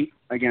Cameron Brate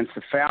against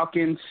the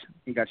Falcons.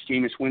 You got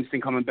Jameis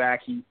Winston coming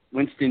back.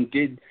 Winston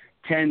did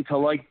tend to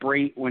like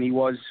Brate when he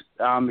was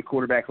the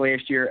quarterback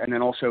last year, and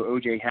then also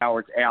O.J.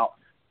 Howard's out,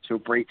 so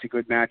Brate's a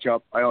good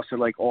matchup. I also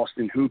like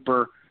Austin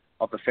Hooper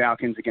of the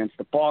Falcons against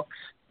the Bucks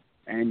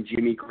and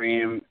Jimmy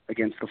Graham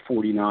against the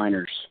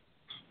 49ers.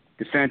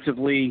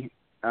 Defensively,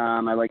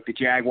 I like the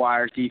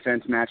Jaguars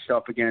defense matched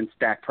up against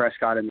Dak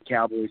Prescott and the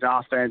Cowboys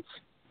offense.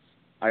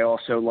 I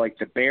also like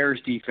the Bears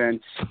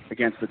defense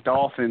against the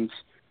Dolphins.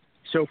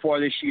 So far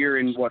this year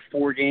in,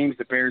 4 games,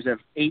 the Bears have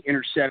 8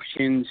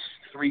 interceptions,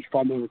 3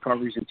 fumble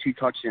recoveries, and 2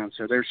 touchdowns.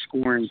 So they're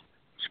scoring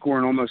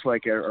almost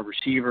like a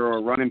receiver or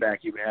a running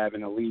back you would have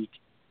in a league.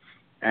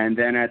 And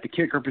then at the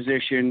kicker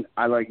position,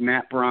 I like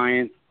Matt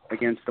Bryant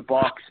against the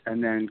Bucks,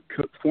 and then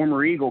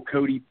former Eagle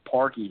Cody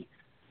Parkey.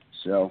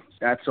 So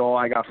that's all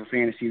I got for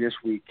fantasy this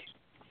week.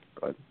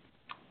 But,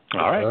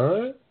 all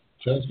right.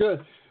 Sounds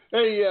good.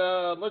 Hey,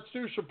 let's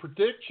do some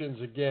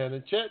predictions again.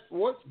 And Chet,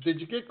 what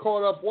did you get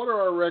caught up? What are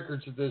our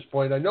records at this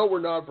point? I know we're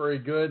not very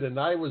good, and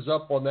I was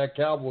up on that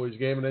Cowboys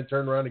game and then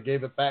turned around and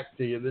gave it back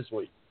to you this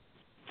week.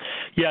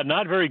 Yeah,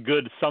 not very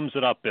good sums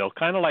it up, Bill.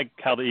 Kind of like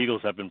how the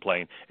Eagles have been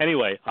playing.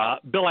 Anyway,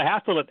 Bill, I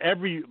have to let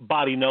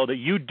everybody know that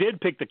you did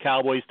pick the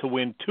Cowboys to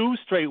win 2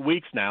 straight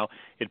weeks now.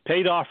 It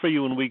paid off for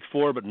you in Week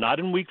 4, but not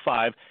in Week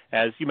 5.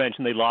 As you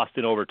mentioned, they lost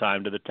in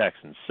overtime to the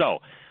Texans. So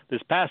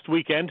this past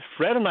weekend,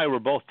 Fred and I were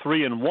both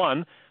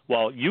 3-1,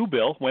 while you,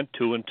 Bill, went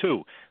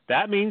 2-2.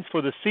 That means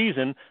for the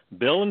season,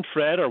 Bill and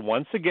Fred are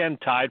once again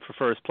tied for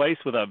first place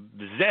with a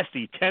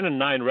zesty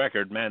 10-9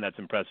 record. Man, that's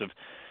impressive.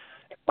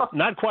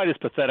 Not quite as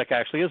pathetic,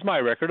 actually, as my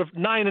record of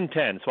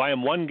 9-10. So I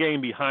am 1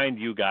 game behind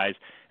you guys,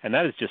 and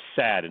that is just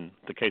sad in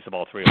the case of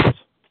all 3 of us.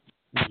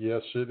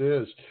 Yes, it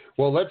is.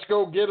 Well, let's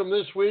go get them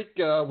this week.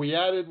 We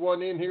added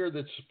one in here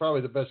that's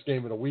probably the best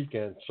game of the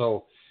weekend.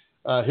 So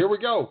here we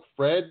go.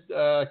 Fred,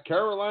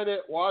 Carolina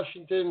at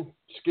Washington,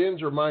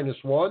 Skins are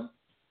 -1.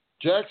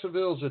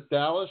 Jacksonville's at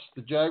Dallas.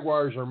 The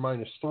Jaguars are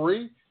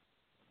 -3.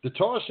 The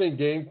toss-in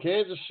game,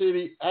 Kansas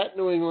City at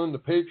New England. The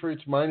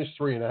Patriots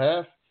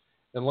 -3.5.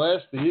 And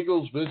last, the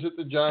Eagles visit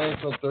the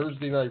Giants on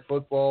Thursday Night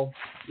Football.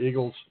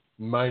 Eagles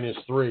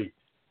 -3.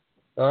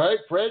 All right,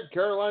 Fred,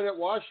 Carolina at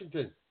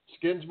Washington.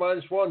 Skins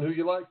 -1. Who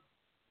you like?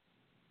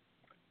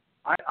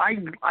 I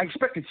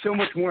expected so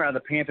much more out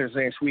of the Panthers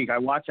last week. I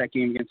watched that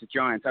game against the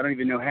Giants. I don't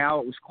even know how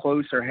it was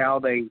close or how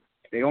they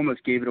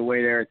almost gave it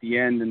away there at the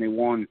end and they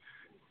won.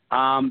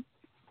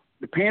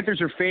 The Panthers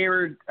are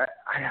favored.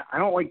 I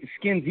don't like the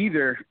Skins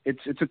either.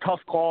 It's a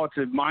tough call. It's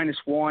a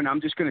 -1.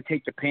 I'm just going to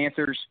take the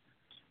Panthers.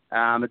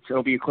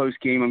 It'll be a close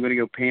game. I'm going to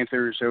go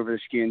Panthers over the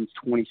Skins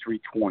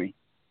 23-20.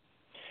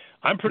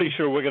 I'm pretty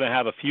sure we're going to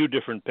have a few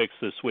different picks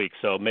this week,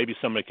 so maybe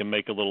somebody can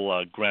make a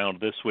little ground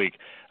this week.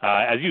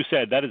 As you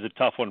said, that is a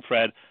tough one,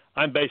 Fred.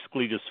 I'm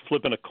basically just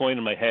flipping a coin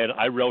in my head.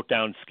 I wrote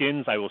down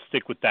Skins. I will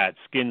stick with that.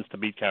 Skins to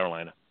beat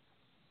Carolina.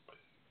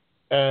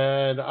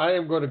 And I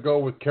am going to go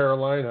with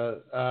Carolina.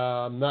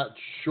 I'm not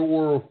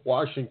sure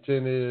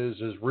Washington is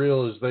as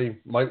real as they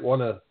might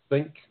want to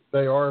think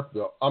they are.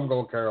 So I'm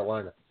going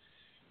Carolina.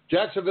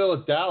 Jacksonville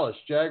at Dallas.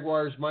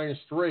 Jaguars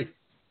 -3.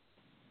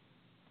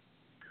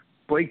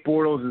 Blake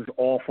Bortles is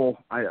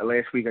awful.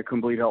 Last week I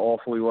couldn't believe how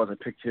awful he was. I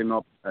picked him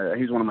up.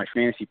 He's one of my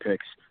fantasy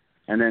picks.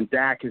 And then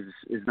Dak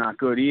is not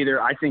good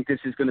either. I think this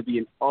is going to be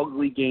an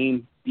ugly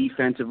game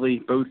defensively.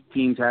 Both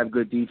teams have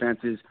good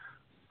defenses.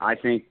 I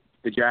think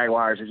the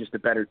Jaguars are just a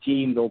better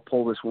team. They'll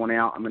pull this one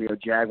out. I'm going to go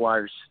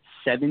Jaguars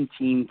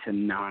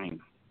 17-9.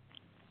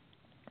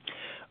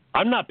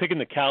 I'm not picking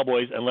the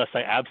Cowboys unless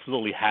I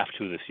absolutely have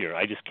to this year.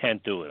 I just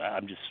can't do it.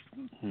 I'm just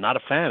not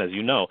a fan, as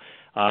you know.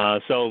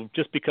 So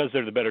just because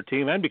they're the better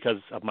team and because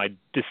of my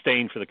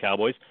disdain for the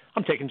Cowboys,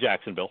 I'm taking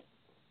Jacksonville.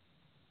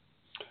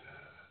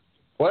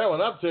 Well,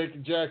 and I'm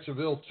taking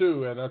Jacksonville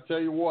too. And I'll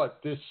tell you what,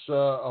 this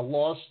a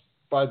loss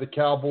by the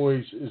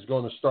Cowboys is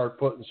going to start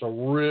putting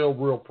some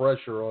real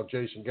pressure on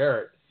Jason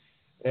Garrett.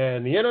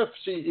 And the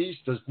NFC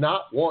East does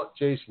not want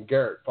Jason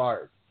Garrett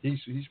fired. He's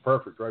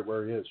perfect right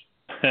where he is.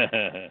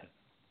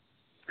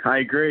 I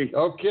agree.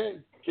 Okay.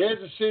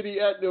 Kansas City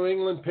at New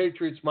England,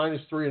 Patriots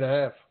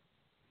 -3.5. I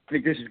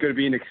think this is going to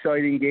be an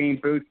exciting game.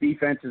 Both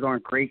defenses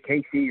aren't great.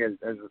 KC has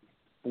a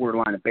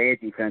borderline of bad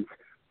defense.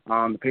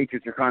 The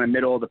Patriots are kind of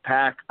middle of the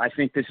pack. I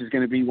think this is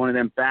going to be one of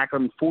them back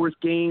and forth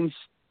games.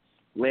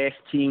 The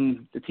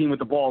team with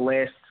the ball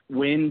last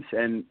wins,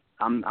 and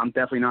I'm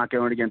definitely not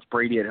going against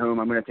Brady at home.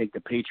 I'm going to take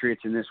the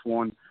Patriots in this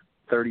one,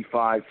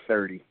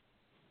 35-30.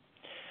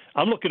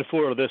 I'm looking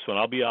forward to this one.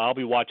 I'll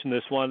be watching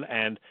this one,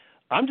 and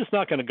I'm just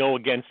not going to go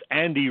against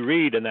Andy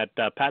Reid and that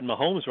Pat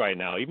Mahomes right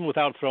now. Even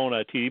without throwing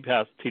a TD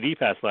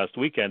pass last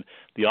weekend,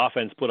 the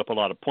offense put up a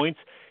lot of points.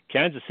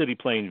 Kansas City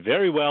playing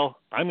very well.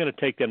 I'm going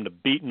to take them to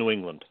beat New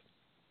England.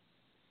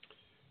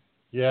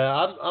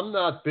 Yeah, I'm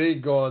not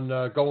big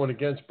on going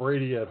against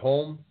Brady at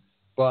home,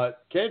 but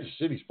Kansas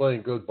City's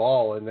playing good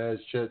ball, and as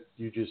Chet,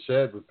 you just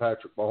said with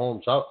Patrick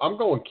Mahomes, I'm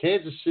going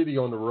Kansas City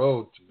on the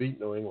road to beat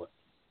New England.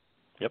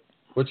 Yep.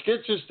 Which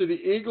gets us to the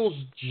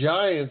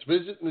Eagles-Giants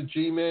visiting the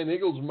G-Man.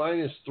 Eagles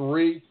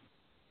 -3.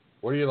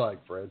 What do you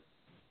like, Fred?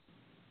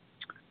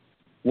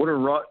 What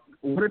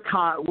a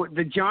time!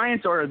 The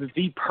Giants are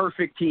the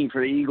perfect team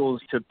for the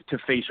Eagles to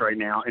face right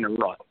now in a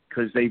rut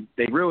because they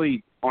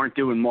really aren't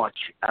doing much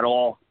at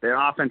all. Their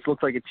offense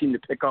looks like it seemed to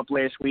pick up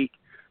last week.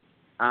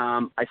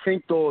 I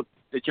think the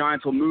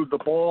Giants will move the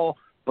ball,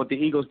 but the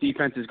Eagles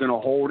defense is going to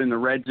hold in the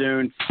red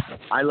zone.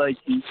 I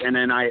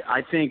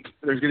think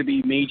there's going to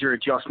be major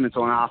adjustments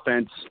on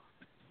offense.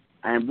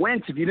 And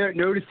Wentz, if you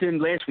noticed him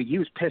last week, he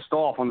was pissed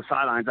off on the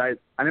sidelines. I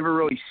never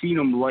really seen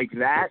him like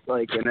that.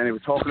 And then they were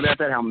talking about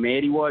that, how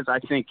mad he was. I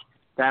think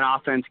that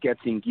offense gets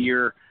in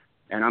gear,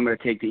 and I'm going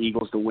to take the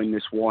Eagles to win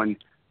this one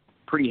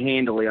pretty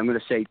handily. I'm going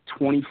to say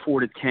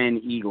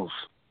 24-10 Eagles.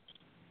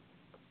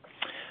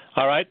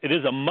 All right. It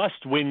is a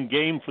must-win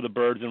game for the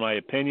Birds, in my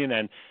opinion.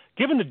 And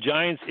given the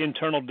Giants'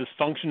 internal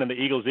dysfunction and the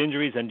Eagles'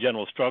 injuries and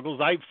general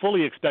struggles, I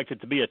fully expect it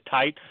to be a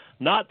tight,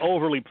 not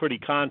overly pretty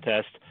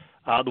contest.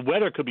 The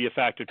weather could be a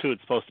factor, too.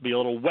 It's supposed to be a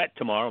little wet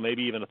tomorrow,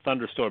 maybe even a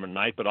thunderstorm at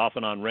night, but off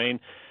and on rain.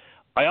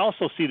 I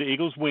also see the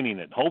Eagles winning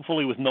it,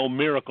 hopefully with no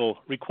miracle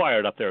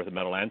required up there at the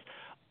Meadowlands.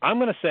 I'm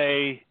going to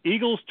say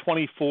Eagles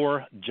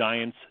 24,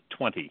 Giants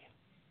 20.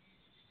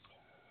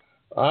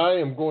 I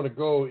am going to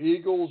go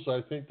Eagles.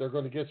 I think they're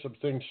going to get some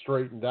things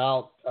straightened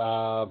out.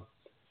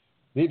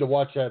 Need to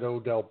watch that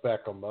Odell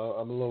Beckham.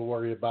 I'm a little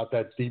worried about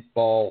that deep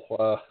ball.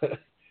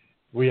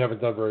 We haven't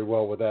done very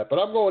well with that. But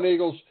I'm going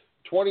Eagles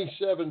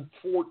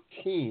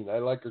 27-14. I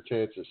like our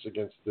chances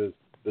against the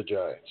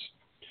Giants.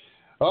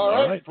 All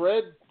right,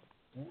 Fred.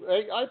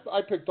 Hey,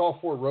 I picked all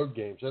 4 road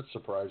games. That's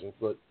surprising.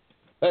 But,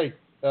 hey,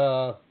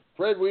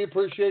 Fred, we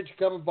appreciate you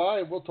coming by,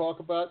 and we'll talk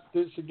about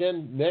this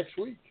again next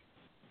week.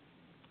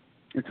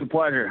 It's a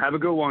pleasure. Have a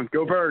good one.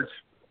 Go Birds.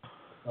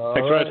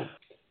 Thanks, Fred.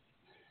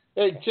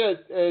 Hey,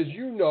 Chet, as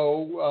you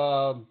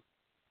know,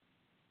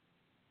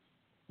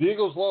 the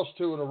Eagles lost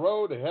 2 in a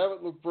row. They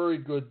haven't looked very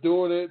good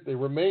doing it. They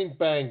remain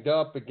banged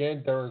up.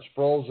 Again, Darren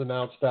Sproles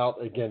announced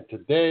out again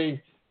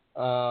today.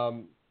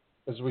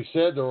 As we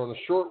said, they're on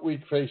a short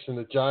week facing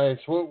the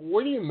Giants.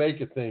 What do you make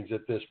of things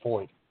at this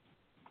point?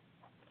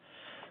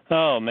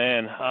 Oh,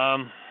 man.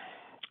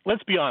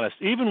 Let's be honest.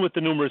 Even with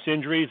the numerous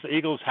injuries, the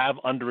Eagles have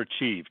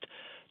underachieved.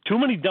 Too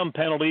many dumb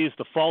penalties,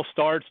 the false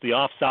starts, the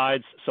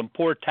offsides, some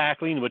poor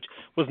tackling, which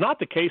was not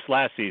the case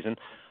last season.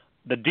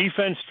 The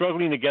defense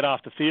struggling to get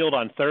off the field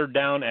on 3rd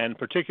down and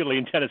particularly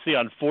in Tennessee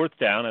on 4th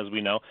down, as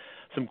we know.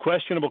 Some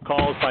questionable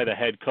calls by the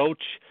head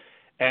coach.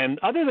 And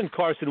other than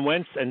Carson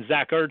Wentz and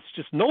Zach Ertz,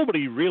 just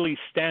nobody really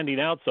standing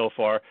out so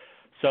far.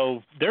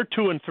 So they're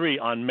 2-3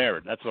 on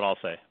merit. That's what I'll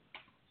say.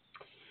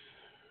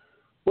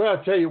 Well,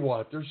 I'll tell you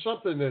what, there's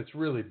something that's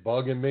really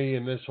bugging me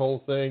in this whole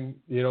thing.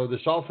 You know,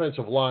 this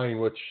offensive line,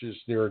 which is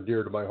near and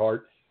dear to my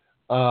heart,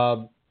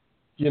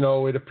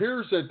 it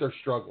appears that they're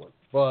struggling.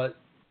 But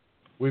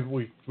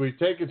we've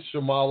taken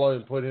Samala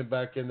and put him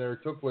back in there,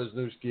 took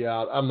Wisniewski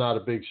out. I'm not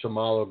a big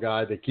Samala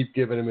guy. They keep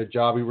giving him a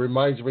job. He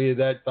reminds me of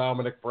that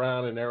Dominic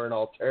Brown and Aaron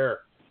Altair.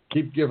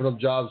 Keep giving them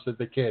jobs that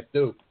they can't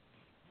do.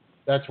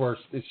 That's where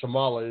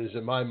Samala is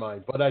in my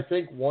mind. But I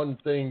think one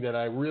thing that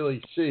I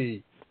really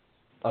see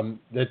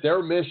that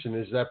they're missing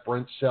is that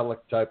Brent Selleck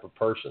type of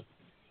person.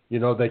 You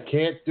know, they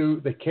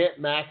can't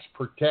max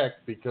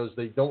protect because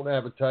they don't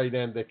have a tight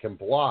end that can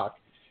block,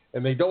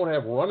 and they don't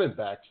have running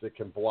backs that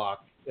can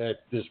block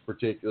at this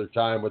particular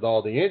time with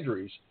all the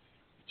injuries.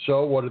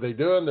 So what are they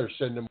doing? They're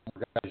sending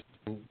more guys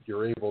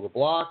you're able to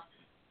block.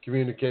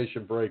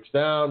 communication breaks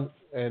down,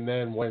 and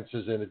then Wentz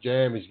is in a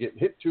jam. He's getting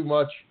hit too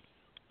much.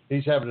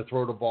 He's having to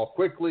throw the ball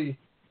quickly,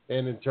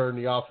 and in turn,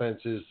 the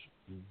offense is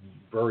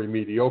very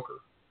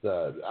mediocre.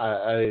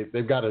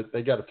 They got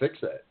to fix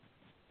that.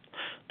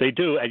 They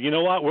do. And you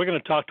know what? We're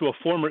going to talk to a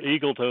former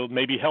Eagle to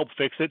maybe help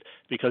fix it,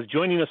 because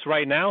joining us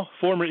right now,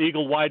 former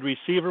Eagle wide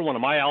receiver, one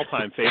of my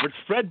all-time favorites,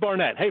 Fred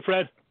Barnett. Hey,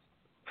 Fred.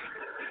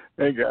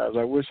 Hey, guys.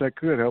 I wish I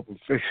could help him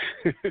fix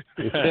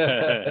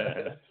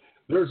it.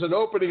 There's an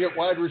opening at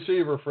wide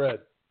receiver, Fred.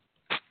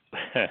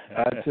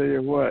 I tell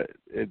you what,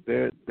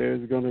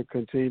 there's going to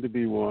continue to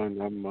be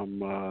one.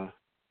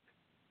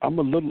 I'm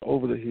a little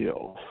over the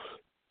hill.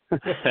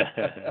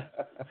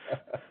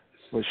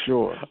 For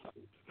sure.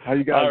 How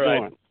you guys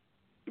doing?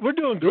 We're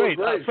doing great.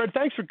 Fred,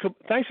 thanks for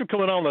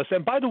coming on with us.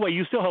 And by the way,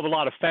 you still have a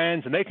lot of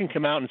fans, and they can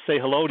come out and say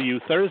hello to you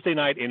Thursday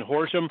night in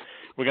Horsham.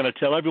 We're going to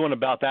tell everyone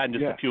about that in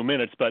just a few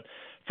minutes. But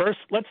first,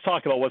 let's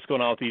talk about what's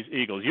going on with these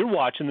Eagles. You're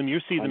watching them. You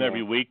see them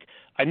every week.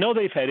 I know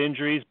they've had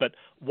injuries, but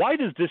why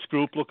does this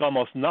group look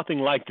almost nothing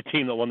like the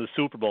team that won the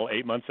Super Bowl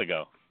 8 months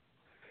ago?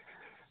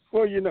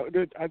 Well,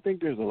 I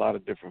think there's a lot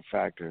of different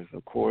factors.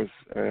 Of course,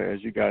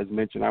 as you guys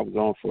mentioned, I was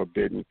on for a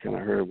bit and kind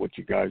of heard what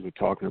you guys were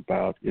talking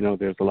about.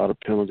 There's a lot of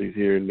penalties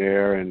here and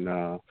there, and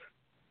a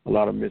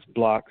lot of missed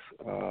blocks.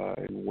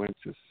 And Wentz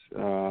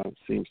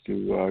seems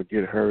to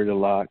get hurt a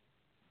lot.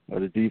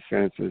 The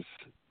defense is,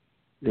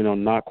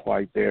 not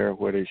quite there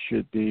where they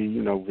should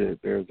be.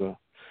 There's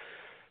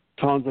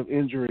tons of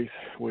injuries,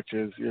 which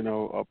is,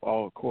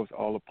 of course,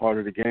 all a part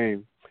of the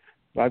game.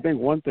 But I think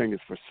one thing is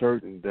for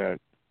certain that.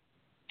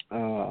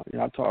 I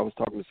was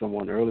talking to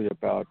someone earlier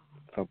about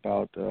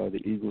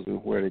the Eagles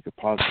and where they could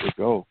possibly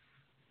go,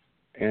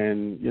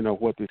 and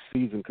what this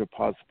season could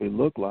possibly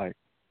look like.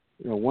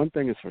 One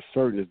thing is for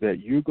certain is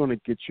that you're going to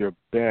get your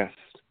best,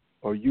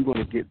 or you're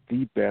going to get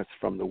the best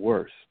from the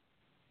worst.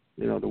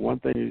 The one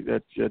thing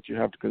that you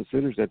have to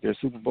consider is that they're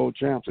Super Bowl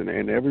champs,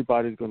 and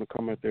everybody's going to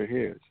come at their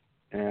heads,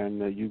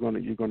 and you're going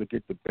to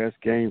get the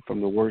best game from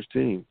the worst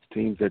teams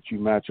that you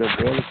match up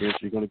well against.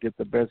 You're going to get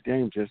the best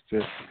game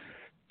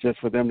just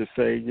for them to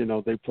say,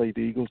 they played the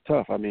Eagles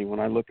tough. I mean,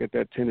 when I look at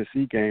that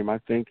Tennessee game, I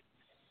think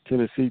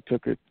Tennessee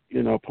took it,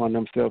 upon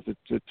themselves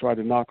to try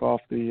to knock off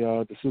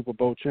the Super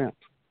Bowl champs.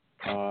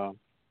 When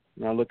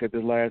I look at the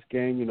last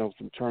game,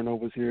 some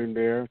turnovers here and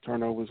there,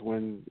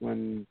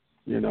 when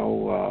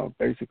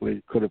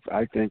basically could have,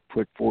 I think,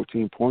 put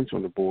 14 points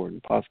on the board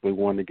and possibly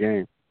won the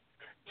game.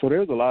 So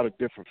there's a lot of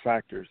different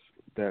factors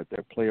that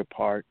play a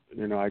part.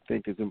 I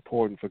think it's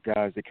important for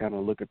guys to kind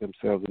of look at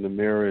themselves in the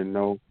mirror and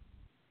know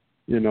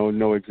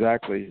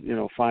exactly,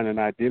 find an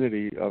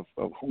identity of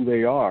who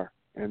they are,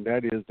 and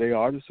that is they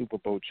are the Super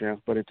Bowl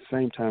champs. But at the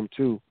same time,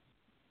 too,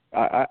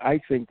 I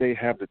think they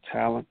have the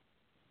talent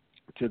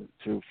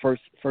to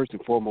first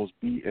and foremost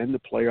be in the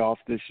playoffs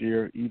this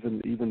year,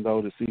 even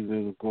though the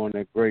season isn't going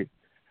that great,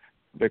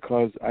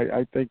 because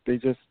I think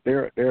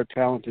they're a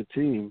talented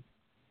team,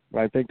 but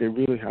I think they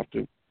really have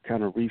to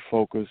kind of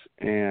refocus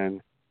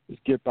and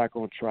just get back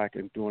on track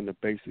and doing the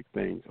basic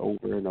things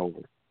over and over.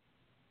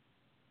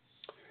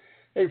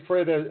 Hey,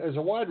 Fred, as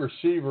a wide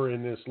receiver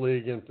in this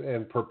league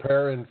and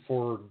preparing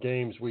for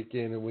games week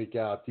in and week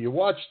out, do you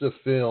watch the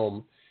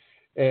film?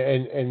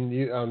 And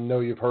I know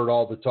you've heard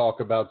all the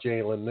talk about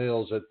Jalen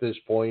Mills at this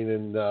point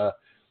and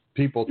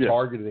people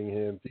targeting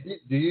him.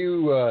 Do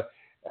you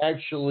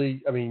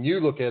actually – I mean, you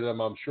look at him,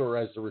 I'm sure,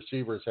 as the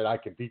receiver and said, I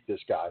can beat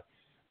this guy.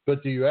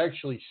 But do you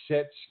actually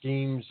set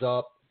schemes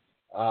up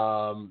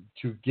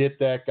to get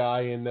that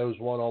guy in those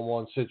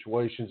one-on-one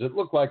situations? It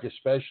looked like,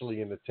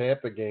 especially in the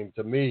Tampa game,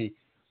 to me,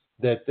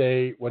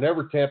 that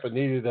whenever Tampa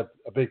needed a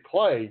big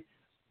play,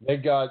 they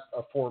got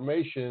a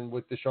formation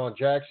with Deshaun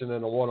Jackson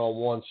in a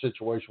one-on-one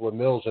situation with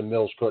Mills, and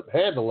Mills couldn't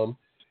handle him,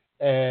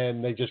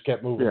 and they just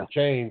kept moving the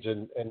chains,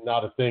 and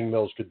not a thing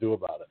Mills could do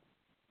about it.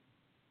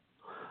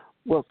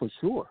 Well, for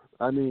sure.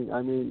 I mean,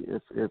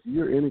 if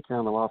you're any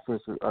kind of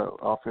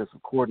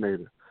offensive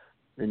coordinator,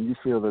 and you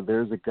feel that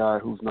there's a guy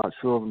who's not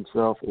sure of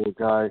himself, or a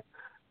guy,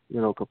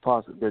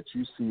 that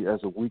you see as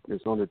a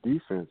weakness on the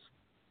defense,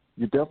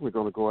 you're definitely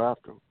going to go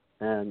after him.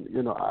 And,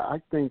 I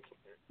think,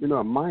 in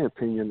my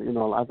opinion,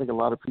 I think a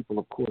lot of people,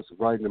 of course, are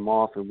writing him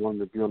off and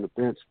wanting to be on the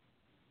bench.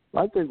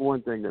 I think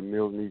one thing that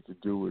Mills needs to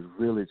do is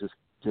really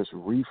just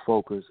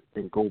refocus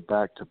and go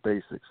back to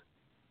basics.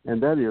 And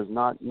that is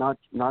not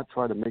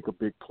try to make a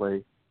big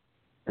play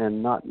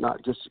and not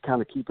just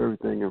kind of keep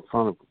everything in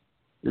front of him.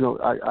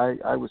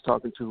 I was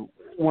talking to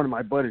one of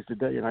my buddies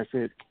today, and I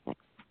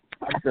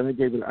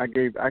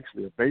gave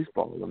actually a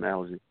baseball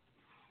analogy.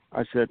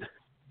 I said,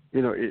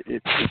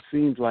 it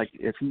seems like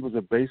if he was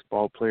a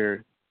baseball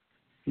player,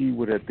 he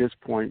would at this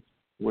point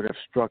would have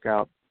struck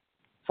out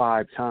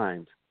 5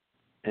 times,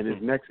 and his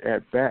next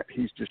at bat,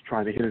 he's just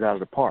trying to hit it out of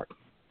the park.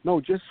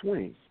 No, just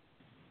swing.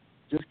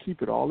 Just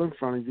keep it all in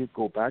front of you.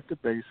 Go back to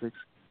basics,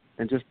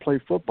 and just play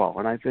football.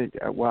 And I think,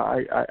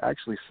 I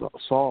actually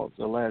saw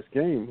the last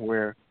game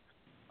where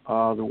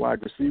the wide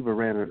receiver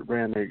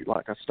ran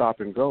a stop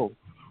and go.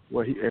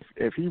 Well,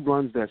 if he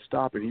runs that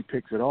stop and he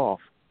picks it off,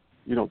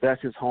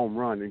 that's his home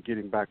run and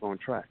getting back on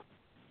track.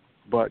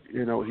 But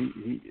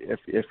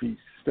if he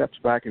steps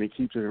back and he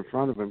keeps it in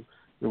front of him,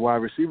 the wide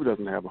receiver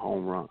doesn't have a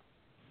home run.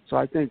 So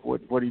I think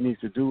what he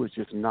needs to do is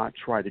just not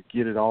try to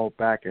get it all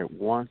back at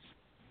once,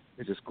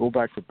 and just go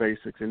back to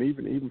basics. And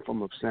even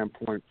from a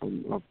standpoint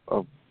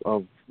of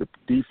the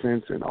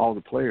defense and all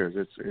the players,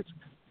 it's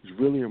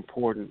really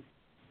important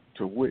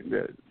to win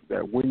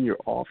that when you're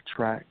off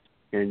track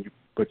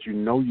but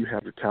you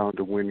have the talent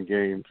to win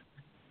games.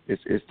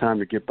 It's time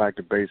to get back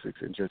to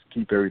basics and just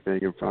keep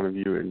everything in front of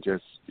you and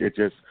just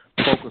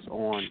focus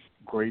on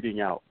grading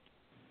out.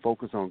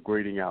 Focus on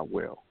grading out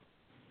well.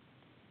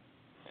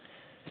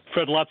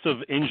 Fred, lots of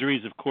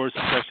injuries, of course,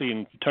 especially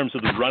in terms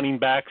of the running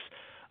backs.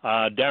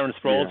 Darren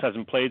Sproles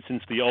hasn't played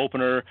since the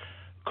opener.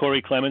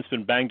 Corey Clement's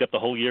been banged up the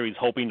whole year. He's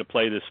hoping to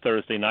play this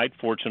Thursday night,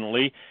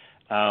 fortunately.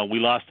 We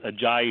lost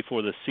Ajayi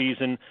for the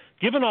season.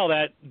 Given all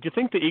that, do you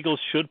think the Eagles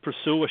should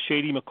pursue a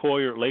Shady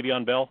McCoy or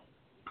Le'Veon Bell?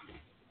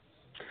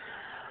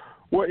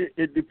 Well,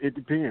 it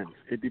depends.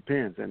 It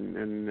depends,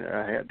 and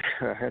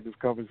I had this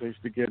conversation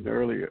again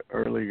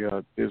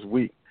earlier this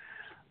week.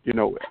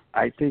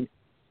 I think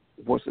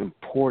what's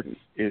important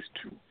is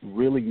to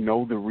really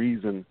know the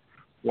reason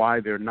why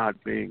they're not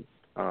being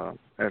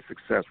as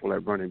successful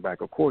at running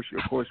back. Of course,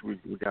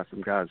 we got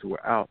some guys who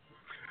are out,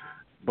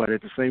 but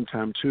at the same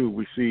time too,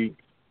 we see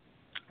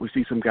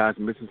some guys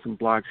missing some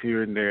blocks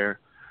here and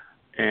there,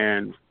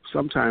 and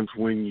sometimes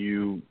when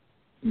you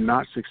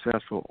not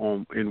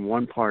successful in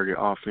one part of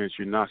the offense,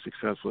 you're not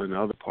successful in the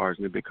other parts,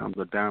 and it becomes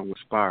a downward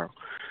spiral.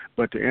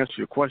 But to answer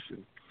your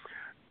question,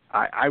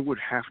 I would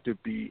have to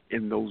be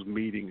in those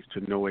meetings to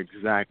know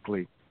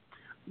exactly,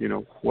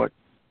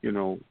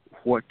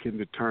 what can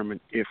determine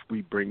if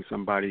we bring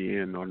somebody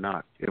in or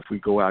not. If we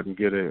go out and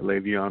get a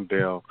Le'Veon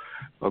Bell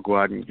or go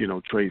out and,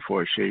 trade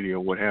for a Shady or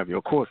what have you.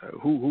 Of course,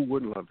 who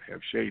wouldn't love to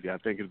have Shady? I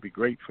think it'd be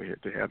great for him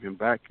to have him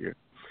back here.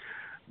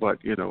 But,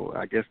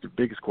 I guess the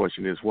biggest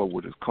question is what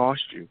would it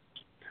cost you?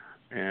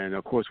 And,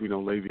 of course, we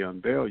know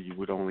Le'Veon Bell, you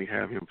would only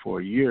have him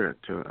for a year,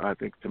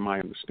 to my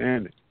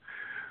understanding.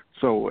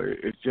 So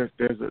it's just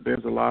there's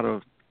a lot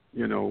of,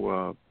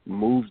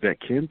 moves that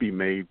can be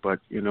made. But,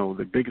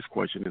 the biggest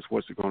question is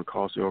what's it going to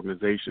cost the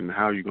organization and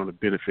how are you going to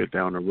benefit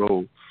down the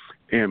road?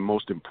 And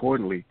most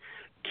importantly,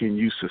 can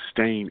you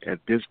sustain at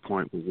this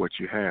point with what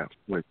you have?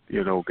 With,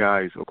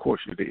 guys, of course,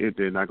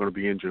 they're not going to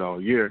be injured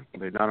all year.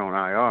 They're not on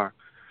IR.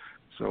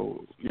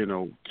 So,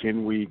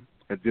 can we,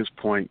 at this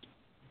point,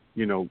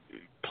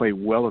 play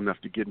well enough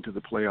to get into the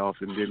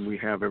playoffs, and then we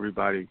have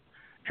everybody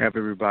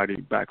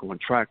back on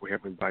track, we have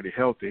everybody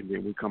healthy, and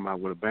then we come out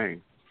with a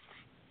bang.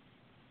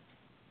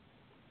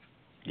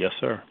 Yes,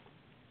 sir.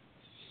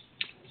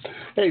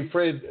 Hey,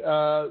 Fred,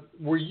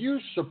 were you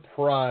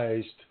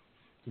surprised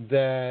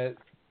that,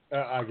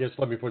 I guess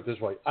let me put it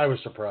this way, I was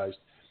surprised.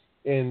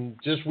 In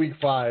just week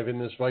 5 in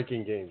this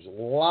Viking games, a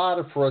lot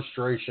of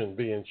frustration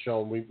being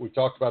shown. We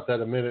talked about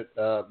that a minute.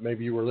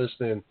 Maybe you were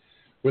listening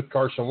with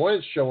Carson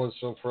Wentz showing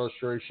some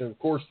frustration. Of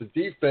course, the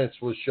defense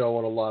was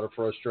showing a lot of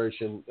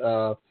frustration.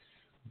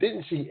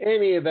 Didn't see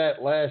any of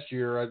that last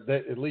year,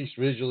 at least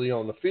visually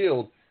on the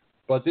field.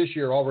 But this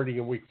year already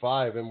in week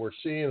 5, and we're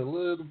seeing a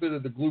little bit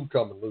of the glue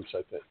coming loose,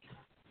 I think.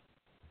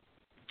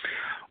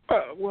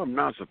 Well, I'm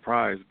not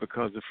surprised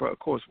because, of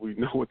course, we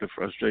know what the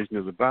frustration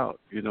is about.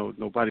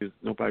 Nobody's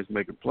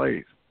making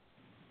plays.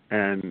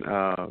 And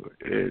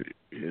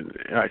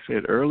I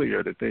said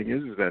earlier, the thing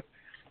is that,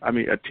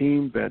 a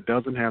team that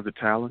doesn't have the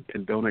talent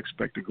and don't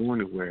expect to go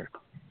anywhere,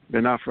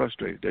 they're not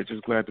frustrated. They're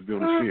just glad to be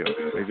on the field.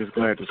 They're just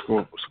glad to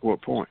score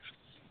points.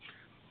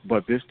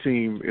 But this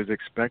team is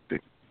expecting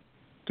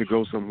to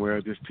go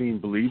somewhere. This team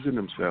believes in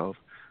themselves,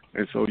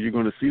 and so you're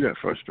going to see that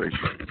frustration.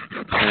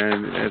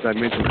 And as I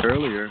mentioned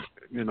earlier,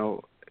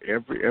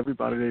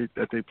 everybody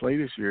that they play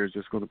this year is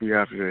just going to be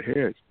after their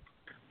heads.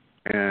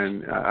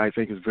 And I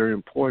think it's very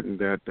important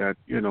that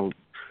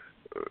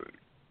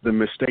the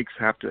mistakes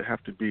have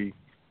to be,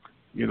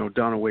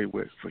 done away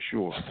with for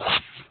sure.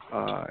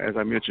 As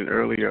I mentioned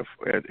earlier,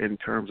 in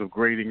terms of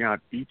grading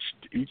out, each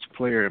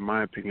player, in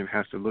my opinion,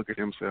 has to look at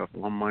himself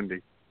on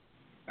Monday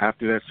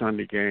after that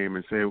Sunday game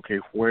and say, okay,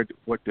 what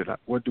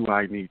do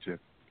I need to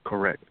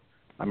correct?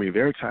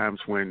 There are times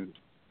when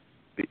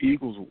the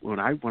Eagles, when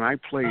I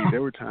played,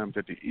 there were times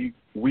that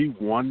we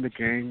won the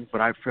game,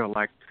 but I felt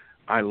like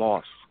I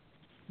lost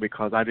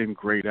because I didn't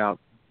grade out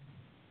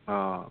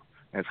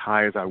as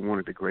high as I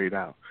wanted to grade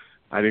out.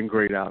 I didn't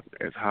grade out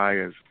as high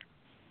as,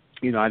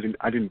 I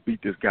didn't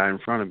beat this guy in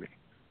front of me.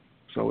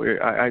 So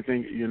I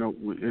think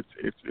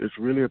it's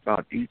really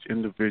about each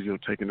individual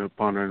taking it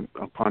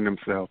upon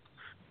themselves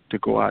to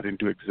go out and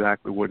do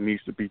exactly what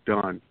needs to be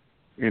done,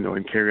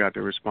 and carry out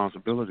their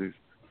responsibilities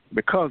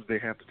because they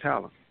have the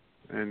talent.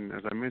 And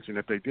as I mentioned,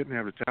 if they didn't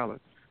have the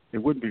talent, they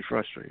wouldn't be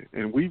frustrated,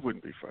 and we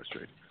wouldn't be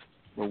frustrated.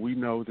 But we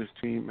know this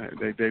team,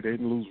 they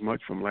didn't lose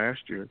much from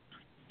last year,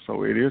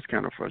 so it is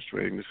kind of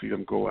frustrating to see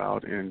them go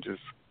out and just,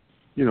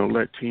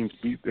 let teams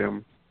beat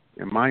them,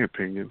 in my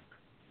opinion,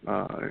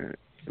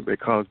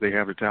 because they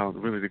have the talent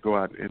really to go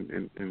out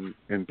and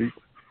beat them.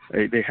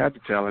 They had the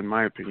talent, in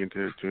my opinion,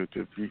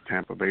 to beat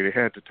Tampa Bay. They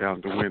had the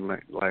talent to win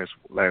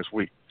last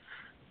week.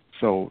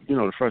 So,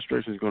 the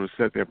frustration is going to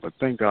sit there, but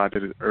thank God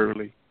that it's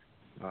early.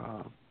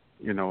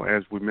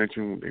 As we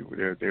mentioned,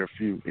 there are a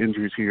few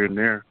injuries here and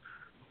there.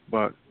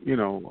 But,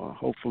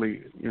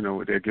 hopefully,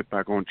 they'll get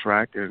back on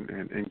track and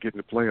get in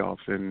the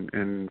playoffs.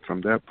 And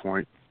from that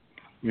point,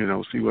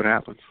 see what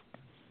happens.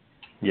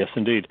 Yes,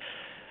 indeed.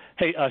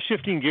 Hey,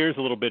 shifting gears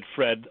a little bit,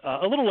 Fred,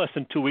 a little less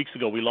than 2 weeks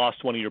ago, we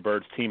lost one of your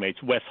Birds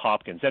teammates, Wes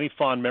Hopkins. Any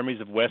fond memories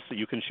of Wes that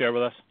you can share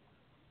with us?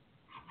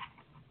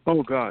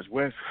 Oh gosh,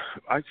 Wes!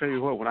 I tell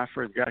you what, when I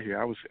first got here,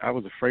 I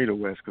was afraid of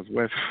Wes because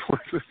Wes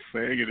wasn't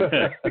saying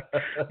anything.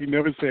 He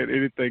never said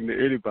anything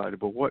to anybody.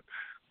 But what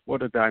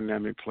a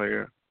dynamic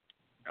player!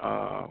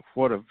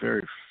 What a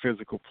very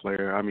physical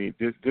player. I mean,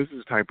 this is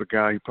the type of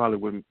guy you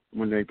probably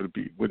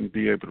wouldn't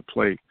be able to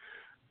play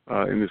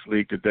in this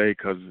league today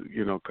because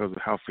of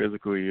how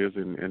physical he is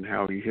and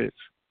how he hits.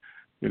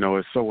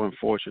 It's so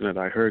unfortunate.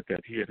 I heard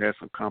that he had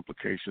some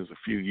complications a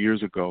few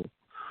years ago.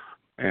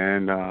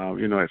 And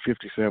at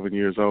 57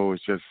 years old,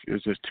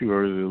 it's just too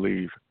early to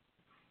leave,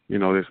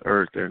 this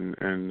earth.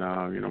 And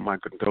my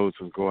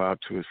condolences go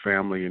out to his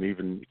family and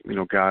even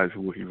guys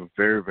who he was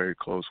very, very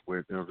close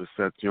with. The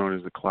Seth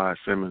Jonas, the Clyde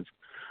Simmons,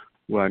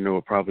 who I know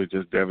are probably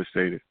just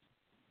devastated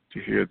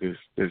to hear this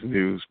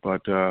news.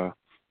 But it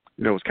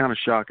was kind of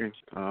shocking,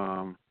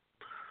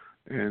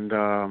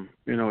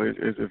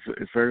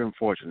 it's very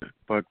unfortunate.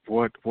 But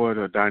what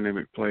a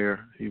dynamic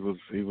player! He was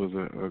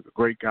a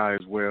great guy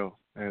as well.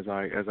 As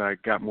I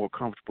got more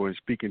comfortable in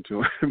speaking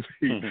to him,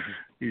 he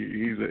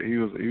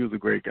was a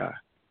great guy.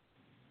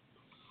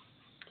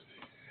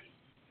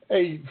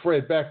 Hey,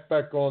 Fred,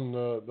 back on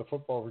the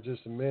football for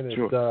just a minute.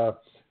 Sure.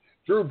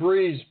 Drew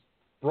Brees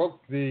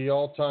broke the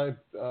all-time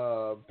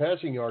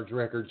passing yards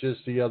record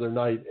just the other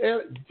night.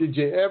 Did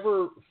you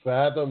ever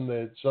fathom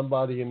that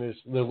somebody in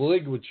the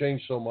league would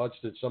change so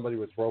much that somebody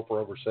would throw for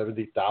over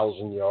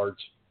 70,000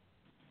 yards?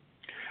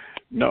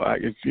 No,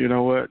 you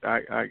know what?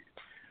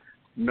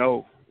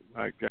 No.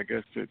 I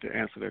guess to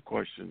answer that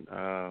question,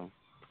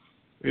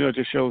 it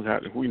just shows how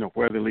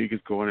where the league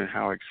is going and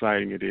how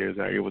exciting it is.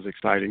 It was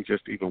exciting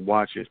just to even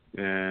watch it,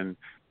 and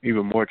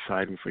even more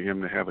exciting for him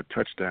to have a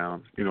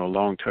touchdown, a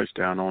long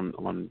touchdown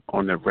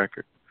on that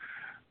record.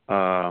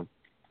 That's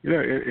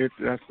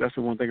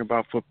the one thing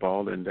about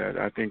football, and that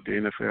I think the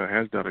NFL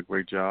has done a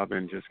great job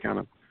in just kind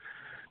of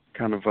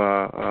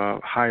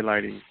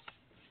highlighting.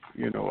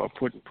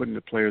 Putting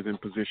the players in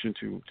position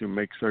to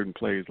make certain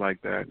plays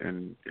like that,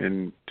 and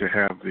to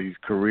have these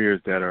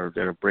careers that are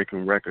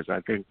breaking records.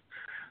 I think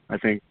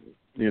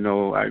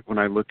when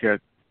I look at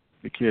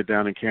the kid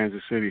down in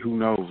Kansas City, who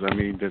knows? I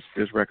mean,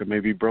 this record may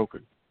be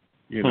broken,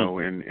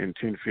 in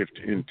 10,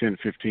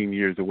 15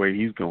 years the way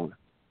he's going.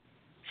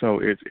 So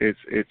it's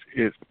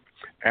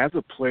as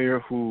a player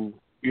who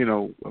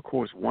of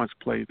course once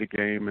played the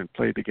game and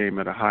played the game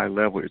at a high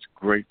level. It's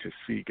great to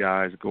see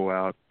guys go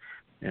out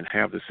and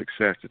have the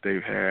success that they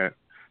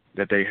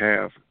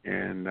have,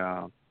 and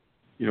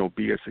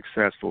be as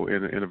successful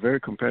in a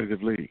very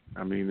competitive league.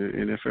 I mean, the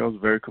NFL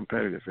is very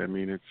competitive. I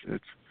mean,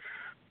 it's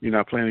you're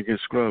not playing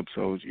against scrubs,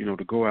 so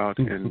to go out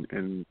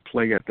and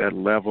play at that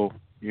level,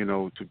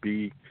 to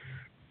be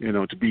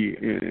to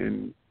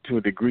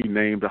a degree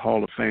named the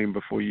Hall of Fame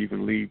before you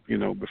even leave,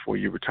 before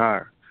you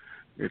retire.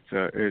 It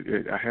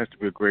has to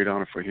be a great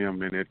honor for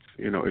him, and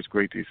it's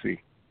great to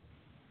see.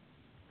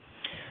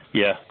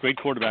 Yeah, great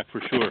quarterback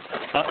for sure.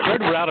 Fred,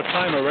 we're out of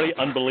time already,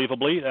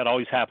 unbelievably. That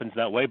always happens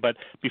that way. But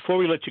before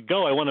we let you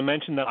go, I want to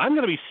mention that I'm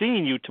going to be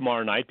seeing you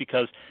tomorrow night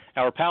because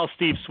our pal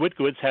Steve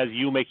Switkowitz has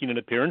you making an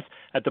appearance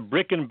at the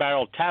Brick and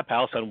Barrel Tap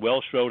House on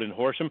Welsh Road in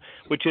Horsham,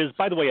 which is,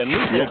 by the way, a new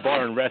little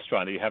bar and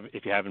restaurant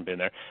if you haven't been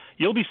there.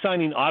 You'll be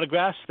signing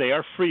autographs. They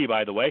are free,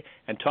 by the way,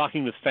 and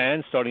talking with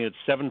fans starting at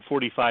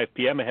 7:45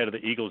 p.m. ahead of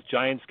the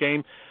Eagles-Giants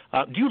game.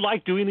 Do you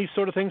like doing these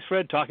sort of things,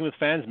 Fred, talking with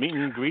fans,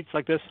 meeting and greets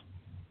like this?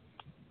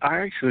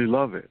 I actually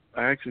love it.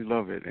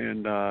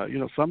 And,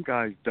 some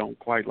guys don't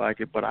quite like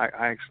it, but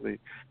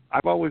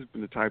I've always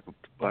been the type of,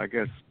 I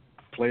guess,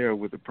 player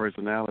with a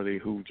personality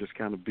who just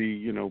kind of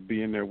be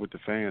in there with the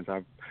fans.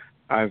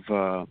 I've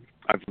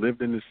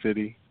lived in the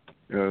city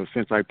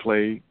since I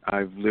played.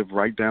 I've lived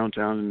right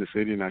downtown in the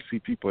city, and I see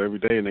people every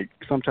day, and they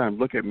sometimes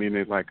look at me and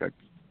they're like,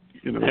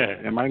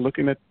 am I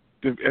looking at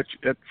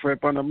Fred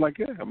Barnett? I'm like,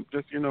 yeah, I'm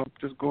just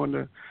going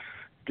to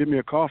give me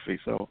a coffee.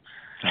 So,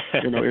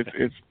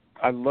 it's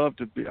I love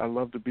to be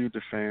with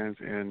the fans,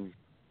 and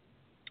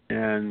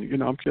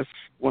I'm just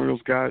one of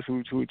those guys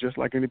who just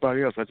like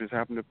anybody else. I just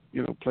happen to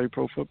play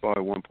pro football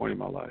at one point in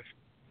my life.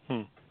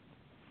 Well,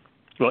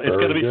 it's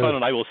going to be fun,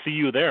 and I will see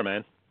you there,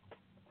 man.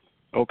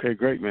 Okay,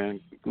 great, man.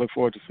 Look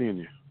forward to seeing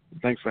you.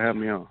 Thanks for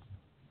having me on.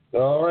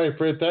 All right,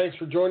 Fred. Thanks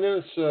for joining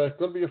us. Going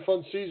to be a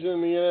fun season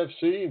in the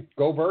NFC.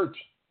 Go Birds.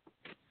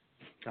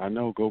 I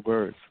know. Go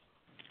Birds.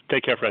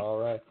 Take care, Fred. All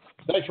right.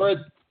 Thanks, Fred.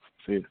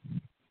 See you.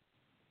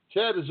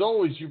 Chad, as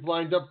always, you've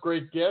lined up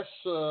great guests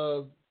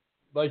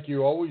like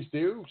you always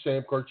do,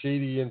 Sam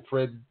Carchidi and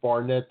Fred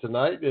Barnett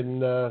tonight.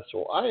 And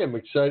so I am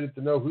excited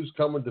to know who's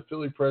coming to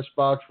Philly Press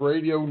Box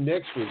Radio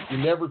next week. You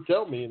never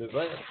tell me in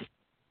advance.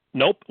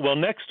 Nope. Well,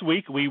 next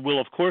week we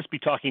will, of course, be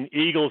talking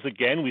Eagles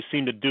again. We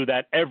seem to do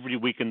that every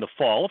week in the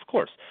fall, of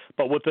course.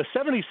 But with the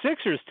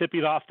 76ers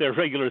tipping off their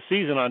regular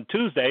season on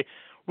Tuesday,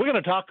 we're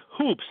going to talk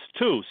hoops,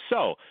 too.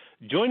 So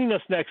joining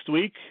us next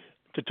week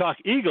to talk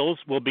Eagles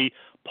will be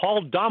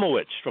Paul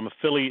Domowitch from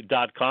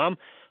Philly.com,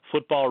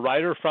 football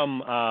writer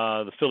from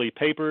the Philly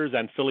Papers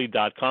and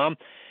Philly.com.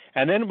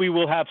 And then we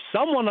will have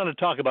someone on to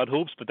talk about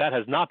hoops, but that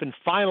has not been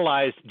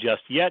finalized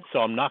just yet, so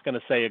I'm not going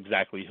to say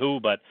exactly who,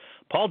 but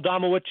Paul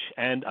Domowitch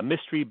and a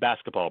mystery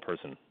basketball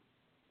person.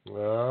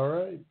 All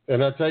right.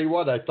 And I tell you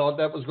what, I thought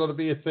that was going to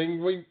be a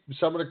thing.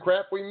 Some of the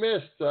crap we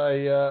missed,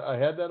 I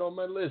had that on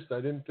my list.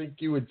 I didn't think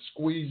you would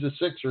squeeze the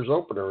Sixers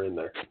opener in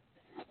there.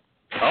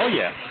 Oh,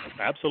 yeah,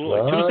 absolutely.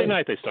 All Tuesday right.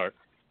 night they start.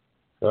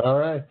 All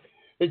right.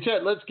 Hey,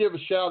 Chet, let's give a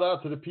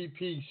shout-out to the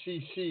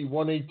PPCC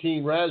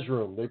 118 Raz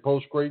Room. They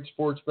post great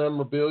sports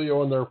memorabilia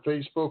on their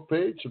Facebook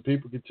page so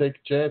people can take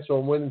a chance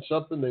on winning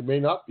something they may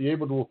not be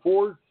able to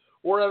afford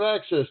or have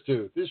access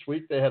to. This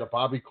week they had a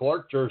Bobby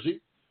Clark jersey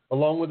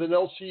along with an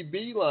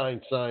LCB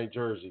line signed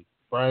jersey,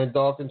 Brian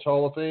Dawkins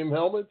Hall of Fame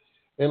helmet,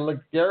 and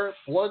LeGarrette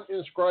Blunt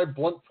inscribed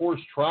Blunt Force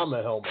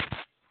Trauma helmet.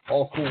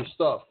 All cool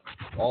stuff.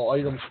 All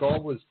items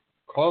come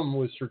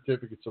with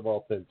certificates of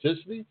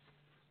authenticity.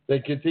 They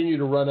continue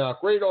to run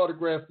out great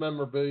autographed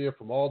memorabilia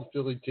from all the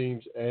Philly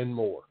teams and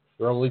more.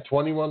 There are only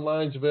 21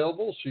 lines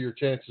available, so your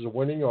chances of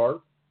winning are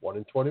 1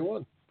 in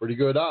 21. Pretty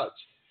good odds.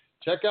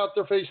 Check out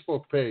their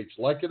Facebook page.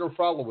 Like it or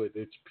follow it.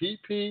 It's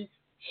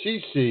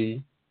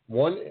PPCC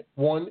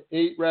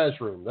 118 Raz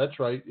Room. That's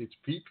right. It's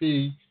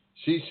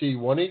PPCC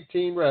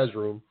 118 Raz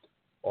Room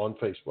on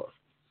Facebook.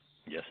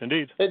 Yes,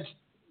 indeed. And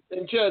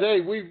Chet, hey,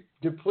 we've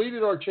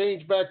depleted our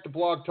change back to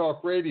Blog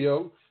Talk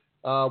Radio.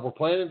 We're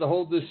planning to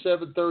hold this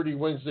 7:30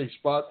 Wednesday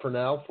spot for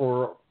now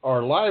for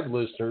our live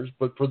listeners.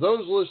 But for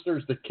those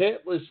listeners that can't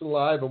listen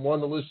live and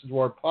want to listen to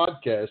our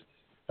podcast,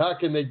 how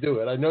can they do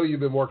it? I know you've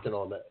been working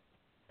on that.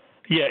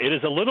 Yeah, it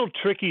is a little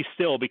tricky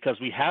still because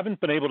we haven't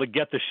been able to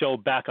get the show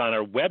back on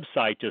our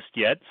website just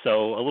yet,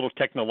 so a little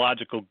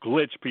technological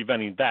glitch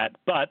preventing that.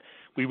 But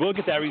we will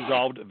get that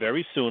resolved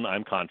very soon,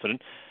 I'm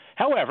confident.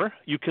 However,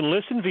 you can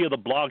listen via the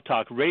Blog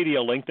Talk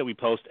Radio link that we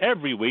post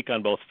every week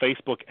on both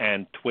Facebook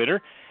and Twitter.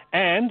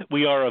 And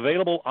we are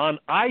available on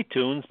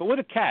iTunes, but with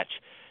a catch.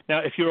 Now,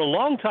 if you're a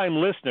longtime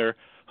listener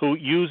who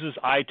uses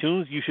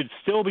iTunes, you should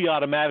still be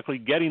automatically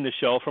getting the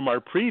show from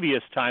our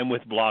previous time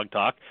with Blog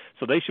Talk,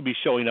 so they should be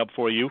showing up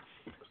for you.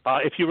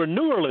 If you're a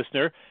newer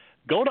listener,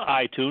 go to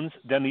iTunes,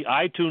 then the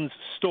iTunes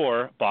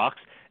Store box,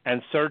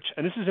 and search,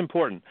 and this is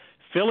important,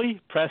 Philly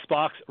Press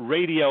Box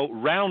Radio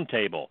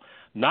Roundtable,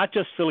 not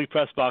just Philly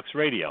Press Box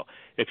Radio.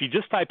 If you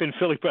just type in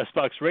Philly Press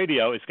Box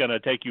Radio, it's going to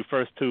take you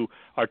first to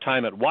our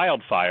time at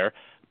Wildfire.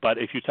 But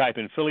if you type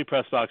in Philly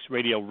Press Box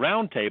Radio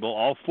Roundtable,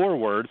 all 4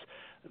 words,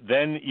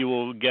 then you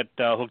will get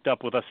hooked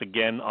up with us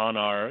again on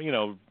our,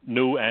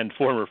 new and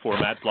former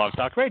format, Blog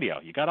Talk Radio.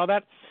 You got all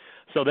that?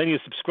 So then you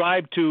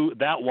subscribe to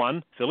that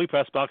one, Philly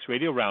Press Box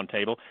Radio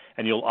Roundtable,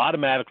 and you'll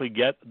automatically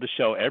get the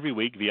show every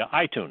week via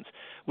iTunes.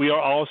 We are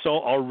also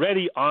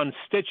already on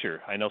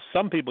Stitcher. I know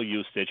some people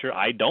use Stitcher.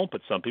 I don't,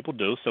 but some people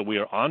do. So we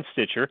are on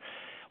Stitcher.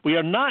 We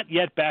are not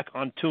yet back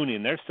on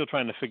TuneIn. They're still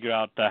trying to figure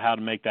out how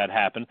to make that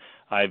happen.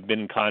 I've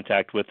been in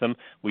contact with them.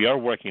 We are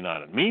working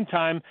on it.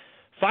 Meantime,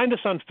 find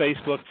us on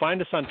Facebook,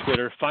 find us on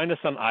Twitter, find us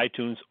on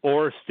iTunes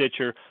or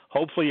Stitcher.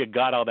 Hopefully you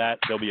got all that.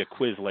 There'll be a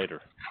quiz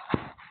later.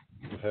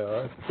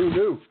 Who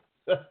knew?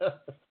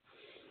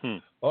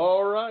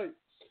 All right.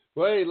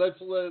 Well,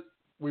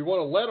 we want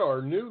to let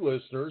our new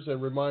listeners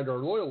and remind our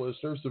loyal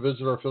listeners to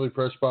visit our Philly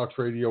Press Box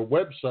Radio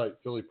website,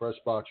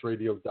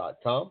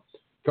 phillypressboxradio.com.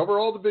 Cover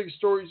all the big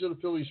stories of the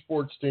Philly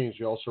sports teams.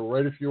 We also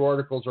write a few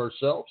articles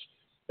ourselves,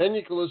 and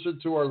you can listen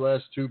to our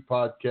last 2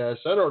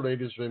 podcasts and our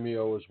latest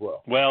Vimeo as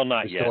well. Well,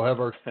 not we yet. Still have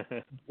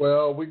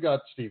we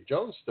got Steve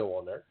Jones still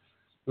on there.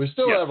 We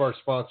still have our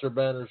sponsor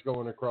banners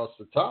going across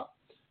the top.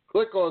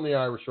 Click on the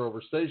Irish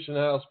Rover Station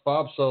House,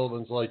 Bob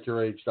Sullivan's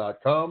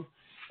LikeYourAge.com,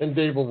 and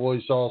Dave will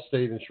voice all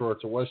State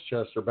Insurance of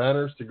Westchester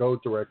banners to go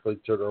directly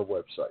to their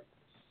website.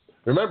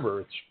 Remember,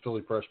 it's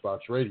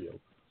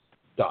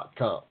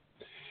phillypressboxradio.com.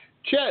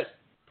 Chet,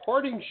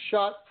 parting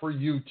shot for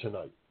you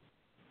tonight.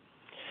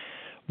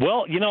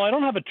 Well, I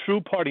don't have a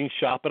true parting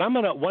shot, but I'm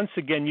going to once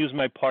again use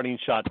my parting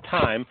shot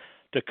time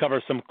to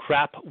cover some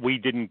crap we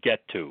didn't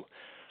get to.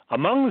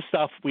 Among the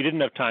stuff we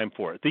didn't have time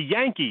for, the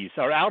Yankees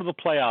are out of the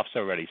playoffs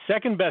already.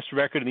 Second best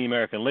record in the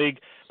American League,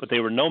 but they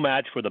were no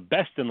match for the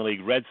best in the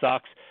league, Red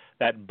Sox.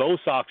 That Bo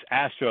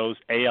Sox-Astros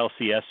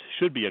ALCS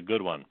should be a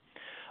good one.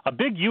 A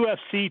big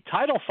UFC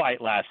title fight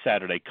last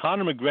Saturday.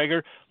 Conor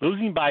McGregor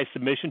losing by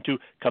submission to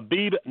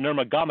Khabib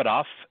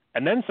Nurmagomedov,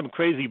 and then some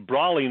crazy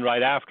brawling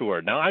right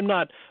afterward. Now, I'm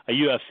not a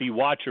UFC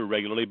watcher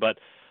regularly, but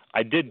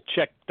I did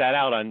check that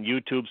out on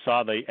YouTube,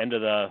 saw the end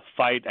of the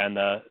fight and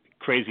the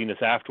craziness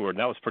afterward, and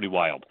that was pretty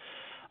wild.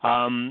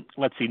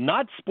 Let's see,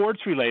 not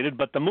sports related,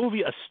 but the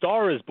movie A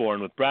Star is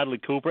Born with Bradley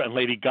Cooper and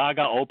Lady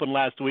Gaga opened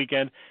last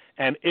weekend,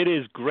 and it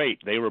is great.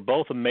 They were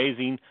both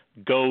amazing.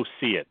 Go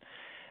see it.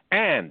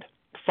 And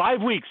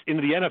 5 weeks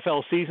into the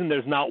NFL season,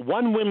 there's not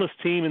one winless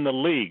team in the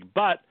league,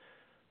 but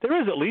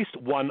there is at least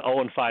one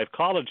 0-5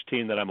 college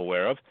team that I'm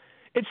aware of.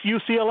 It's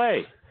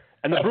UCLA,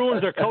 and the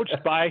Bruins are coached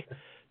by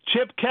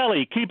Chip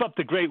Kelly. Keep up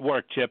the great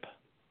work, Chip.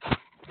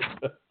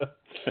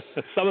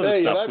 Some of the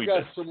hey, stuff I've we got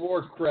did. some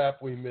more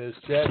crap we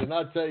missed, Chad, and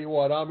I'll tell you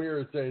what, I'm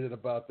irritated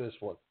about this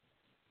one.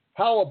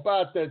 How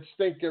about that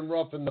stinking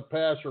roughing the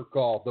passer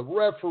call? The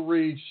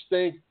referees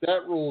stink.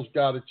 That rule's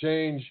got to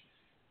change.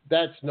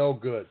 That's no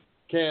good.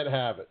 Can't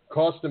have it.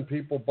 Costing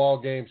people ball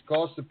games,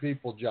 costing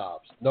people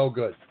jobs. No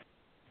good.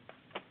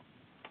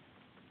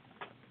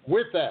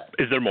 With that,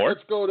 Is there more?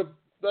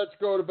 Let's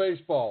go to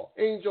baseball.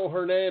 Angel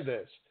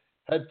Hernandez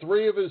had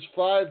 3 of his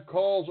 5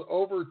 calls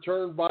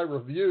overturned by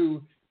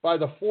review by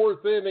the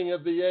 4th inning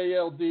of the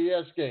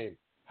ALDS game.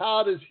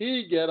 How does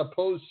he get a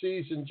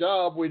postseason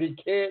job when he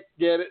can't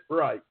get it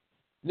right?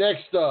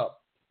 Next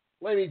up,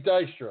 Lenny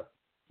Dystra.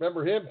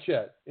 Remember him,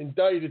 Chet?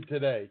 Indicted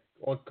today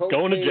on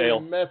Going to cocaine jail.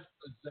 and meth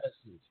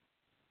possessions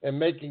and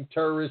making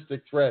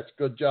terroristic threats.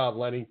 Good job,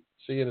 Lenny.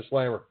 See you in a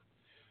slammer.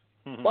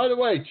 Mm-hmm. By the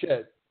way,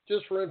 Chet,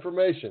 just for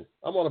information,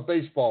 I'm on a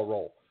baseball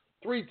roll.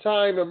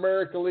 3-time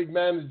American League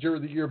Manager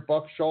of the Year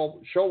Buck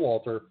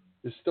Showalter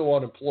is still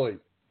unemployed.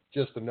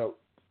 Just a note.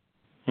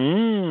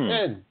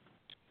 And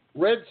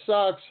Red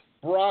Sox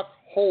Brock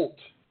Holt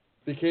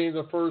became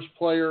the first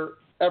player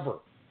ever,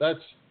 that's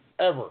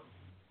ever,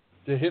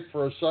 to hit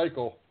for a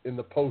cycle in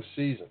the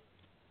postseason.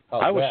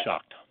 I was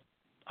shocked.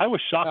 I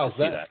was shocked How's to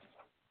see that? that.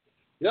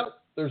 Yep.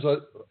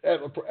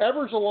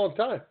 Ever's a long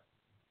time.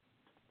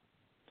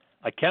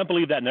 I can't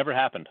believe that never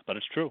happened, but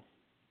it's true.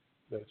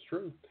 That's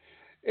true.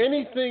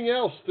 Anything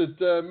else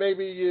that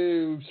maybe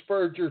you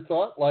spurred your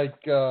thought, like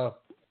the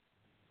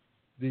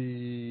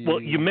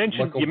you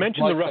mentioned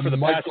the roughing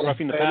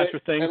the passer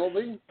thing.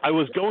 Penalty? I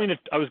was going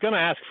to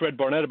ask Fred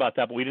Barnett about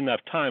that, but we didn't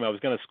have time. I was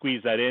going to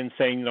squeeze that in,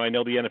 saying I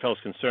know the NFL is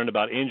concerned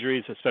about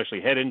injuries,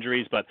 especially head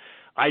injuries, but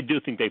I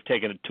do think they've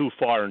taken it too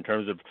far in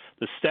terms of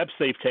the steps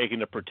they've taken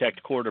to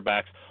protect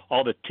quarterbacks,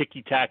 all the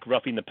ticky-tack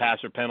roughing the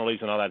passer penalties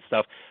and all that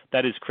stuff.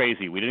 That is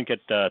crazy. We didn't get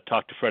to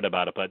talk to Fred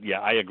about it, but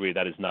yeah, I agree.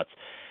 That is nuts.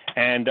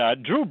 And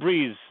Drew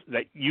Brees,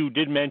 that you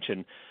did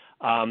mention,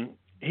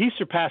 he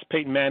surpassed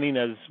Peyton Manning,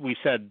 as we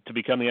said, to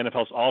become the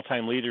NFL's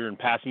all-time leader in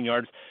passing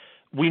yards.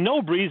 We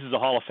know Brees is a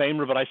Hall of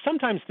Famer, but I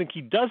sometimes think he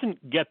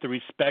doesn't get the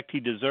respect he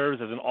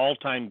deserves as an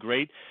all-time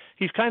great.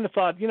 He's kind of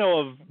thought,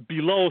 of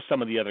below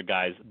some of the other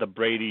guys, the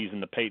Bradys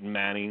and the Peyton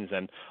Mannings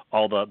and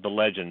all the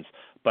legends.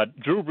 But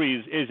Drew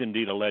Brees is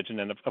indeed a legend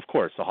and, of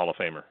course, a Hall of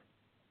Famer.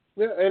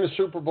 Yeah, and a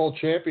Super Bowl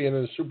champion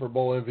and a Super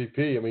Bowl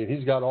MVP. I mean,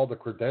 he's got all the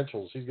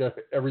credentials. He's got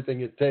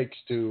everything it takes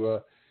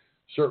to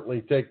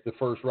certainly take the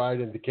first ride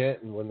into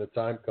Canton when the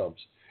time comes.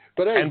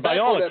 But hey, and by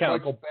all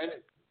accounts, Michael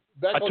Bennett,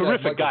 a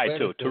terrific guy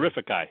too.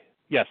 Terrific guy.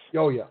 Yes.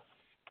 Oh yeah.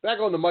 Back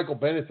on the Michael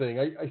Bennett thing,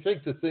 I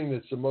think the thing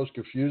that's the most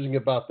confusing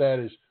about that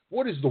is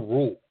what is the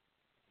rule?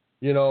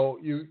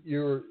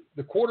 You're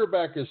the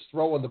quarterback is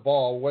throwing the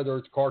ball, whether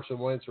it's Carson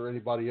Wentz or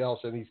anybody else,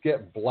 and he's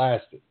getting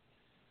blasted.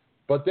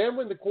 But then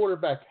when the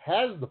quarterback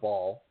has the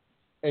ball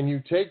and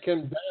you take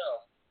him down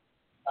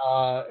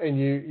and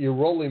you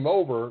roll him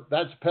over,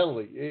 that's a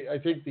penalty. I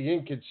think the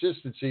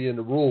inconsistency in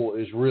the rule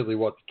is really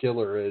what the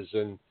killer is,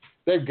 and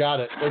they've got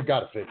to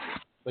fix it.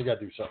 They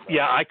got to do something.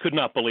 Yeah, I could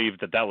not believe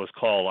that was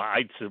called.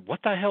 I said, what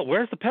the hell?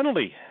 Where's the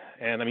penalty?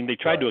 And, they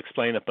tried to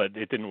explain it, but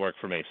it didn't work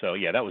for me. So,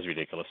 yeah, that was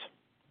ridiculous.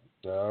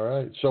 All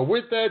right. So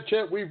with that,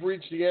 Chet, we've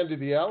reached the end of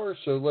the hour.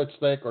 So let's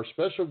thank our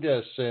special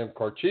guests, Sam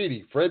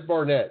Carchidi, Fred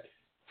Barnett,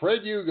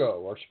 Fred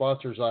Hugo, our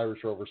sponsors,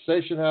 Irish Rover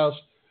Station House,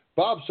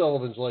 Bob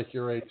Sullivan's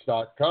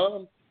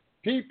LakeYourAids.com,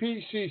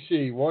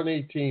 PPCC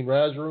 118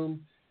 Razroom,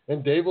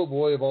 and Dave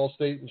LaVoy of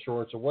Allstate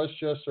Insurance in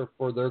Westchester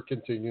for their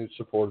continued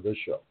support of this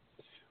show.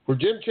 For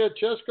Jim, Chet,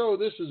 Chesko,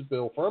 this is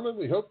Bill Furman.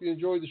 We hope you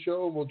enjoyed the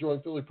show, and we'll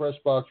join Philly Press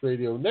Box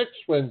Radio next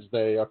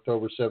Wednesday,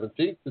 October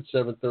 17th at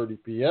 7:30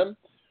 p.m.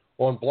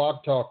 on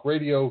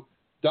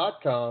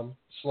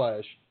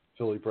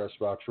blogtalkradio.com/Philly Press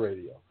Box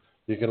Radio.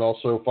 You can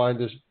also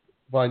find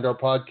our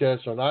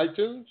podcast on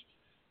iTunes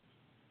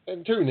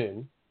and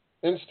TuneIn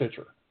and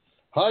Stitcher.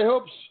 High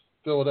hopes,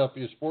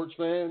 Philadelphia sports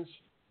fans.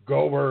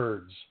 Go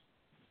Birds!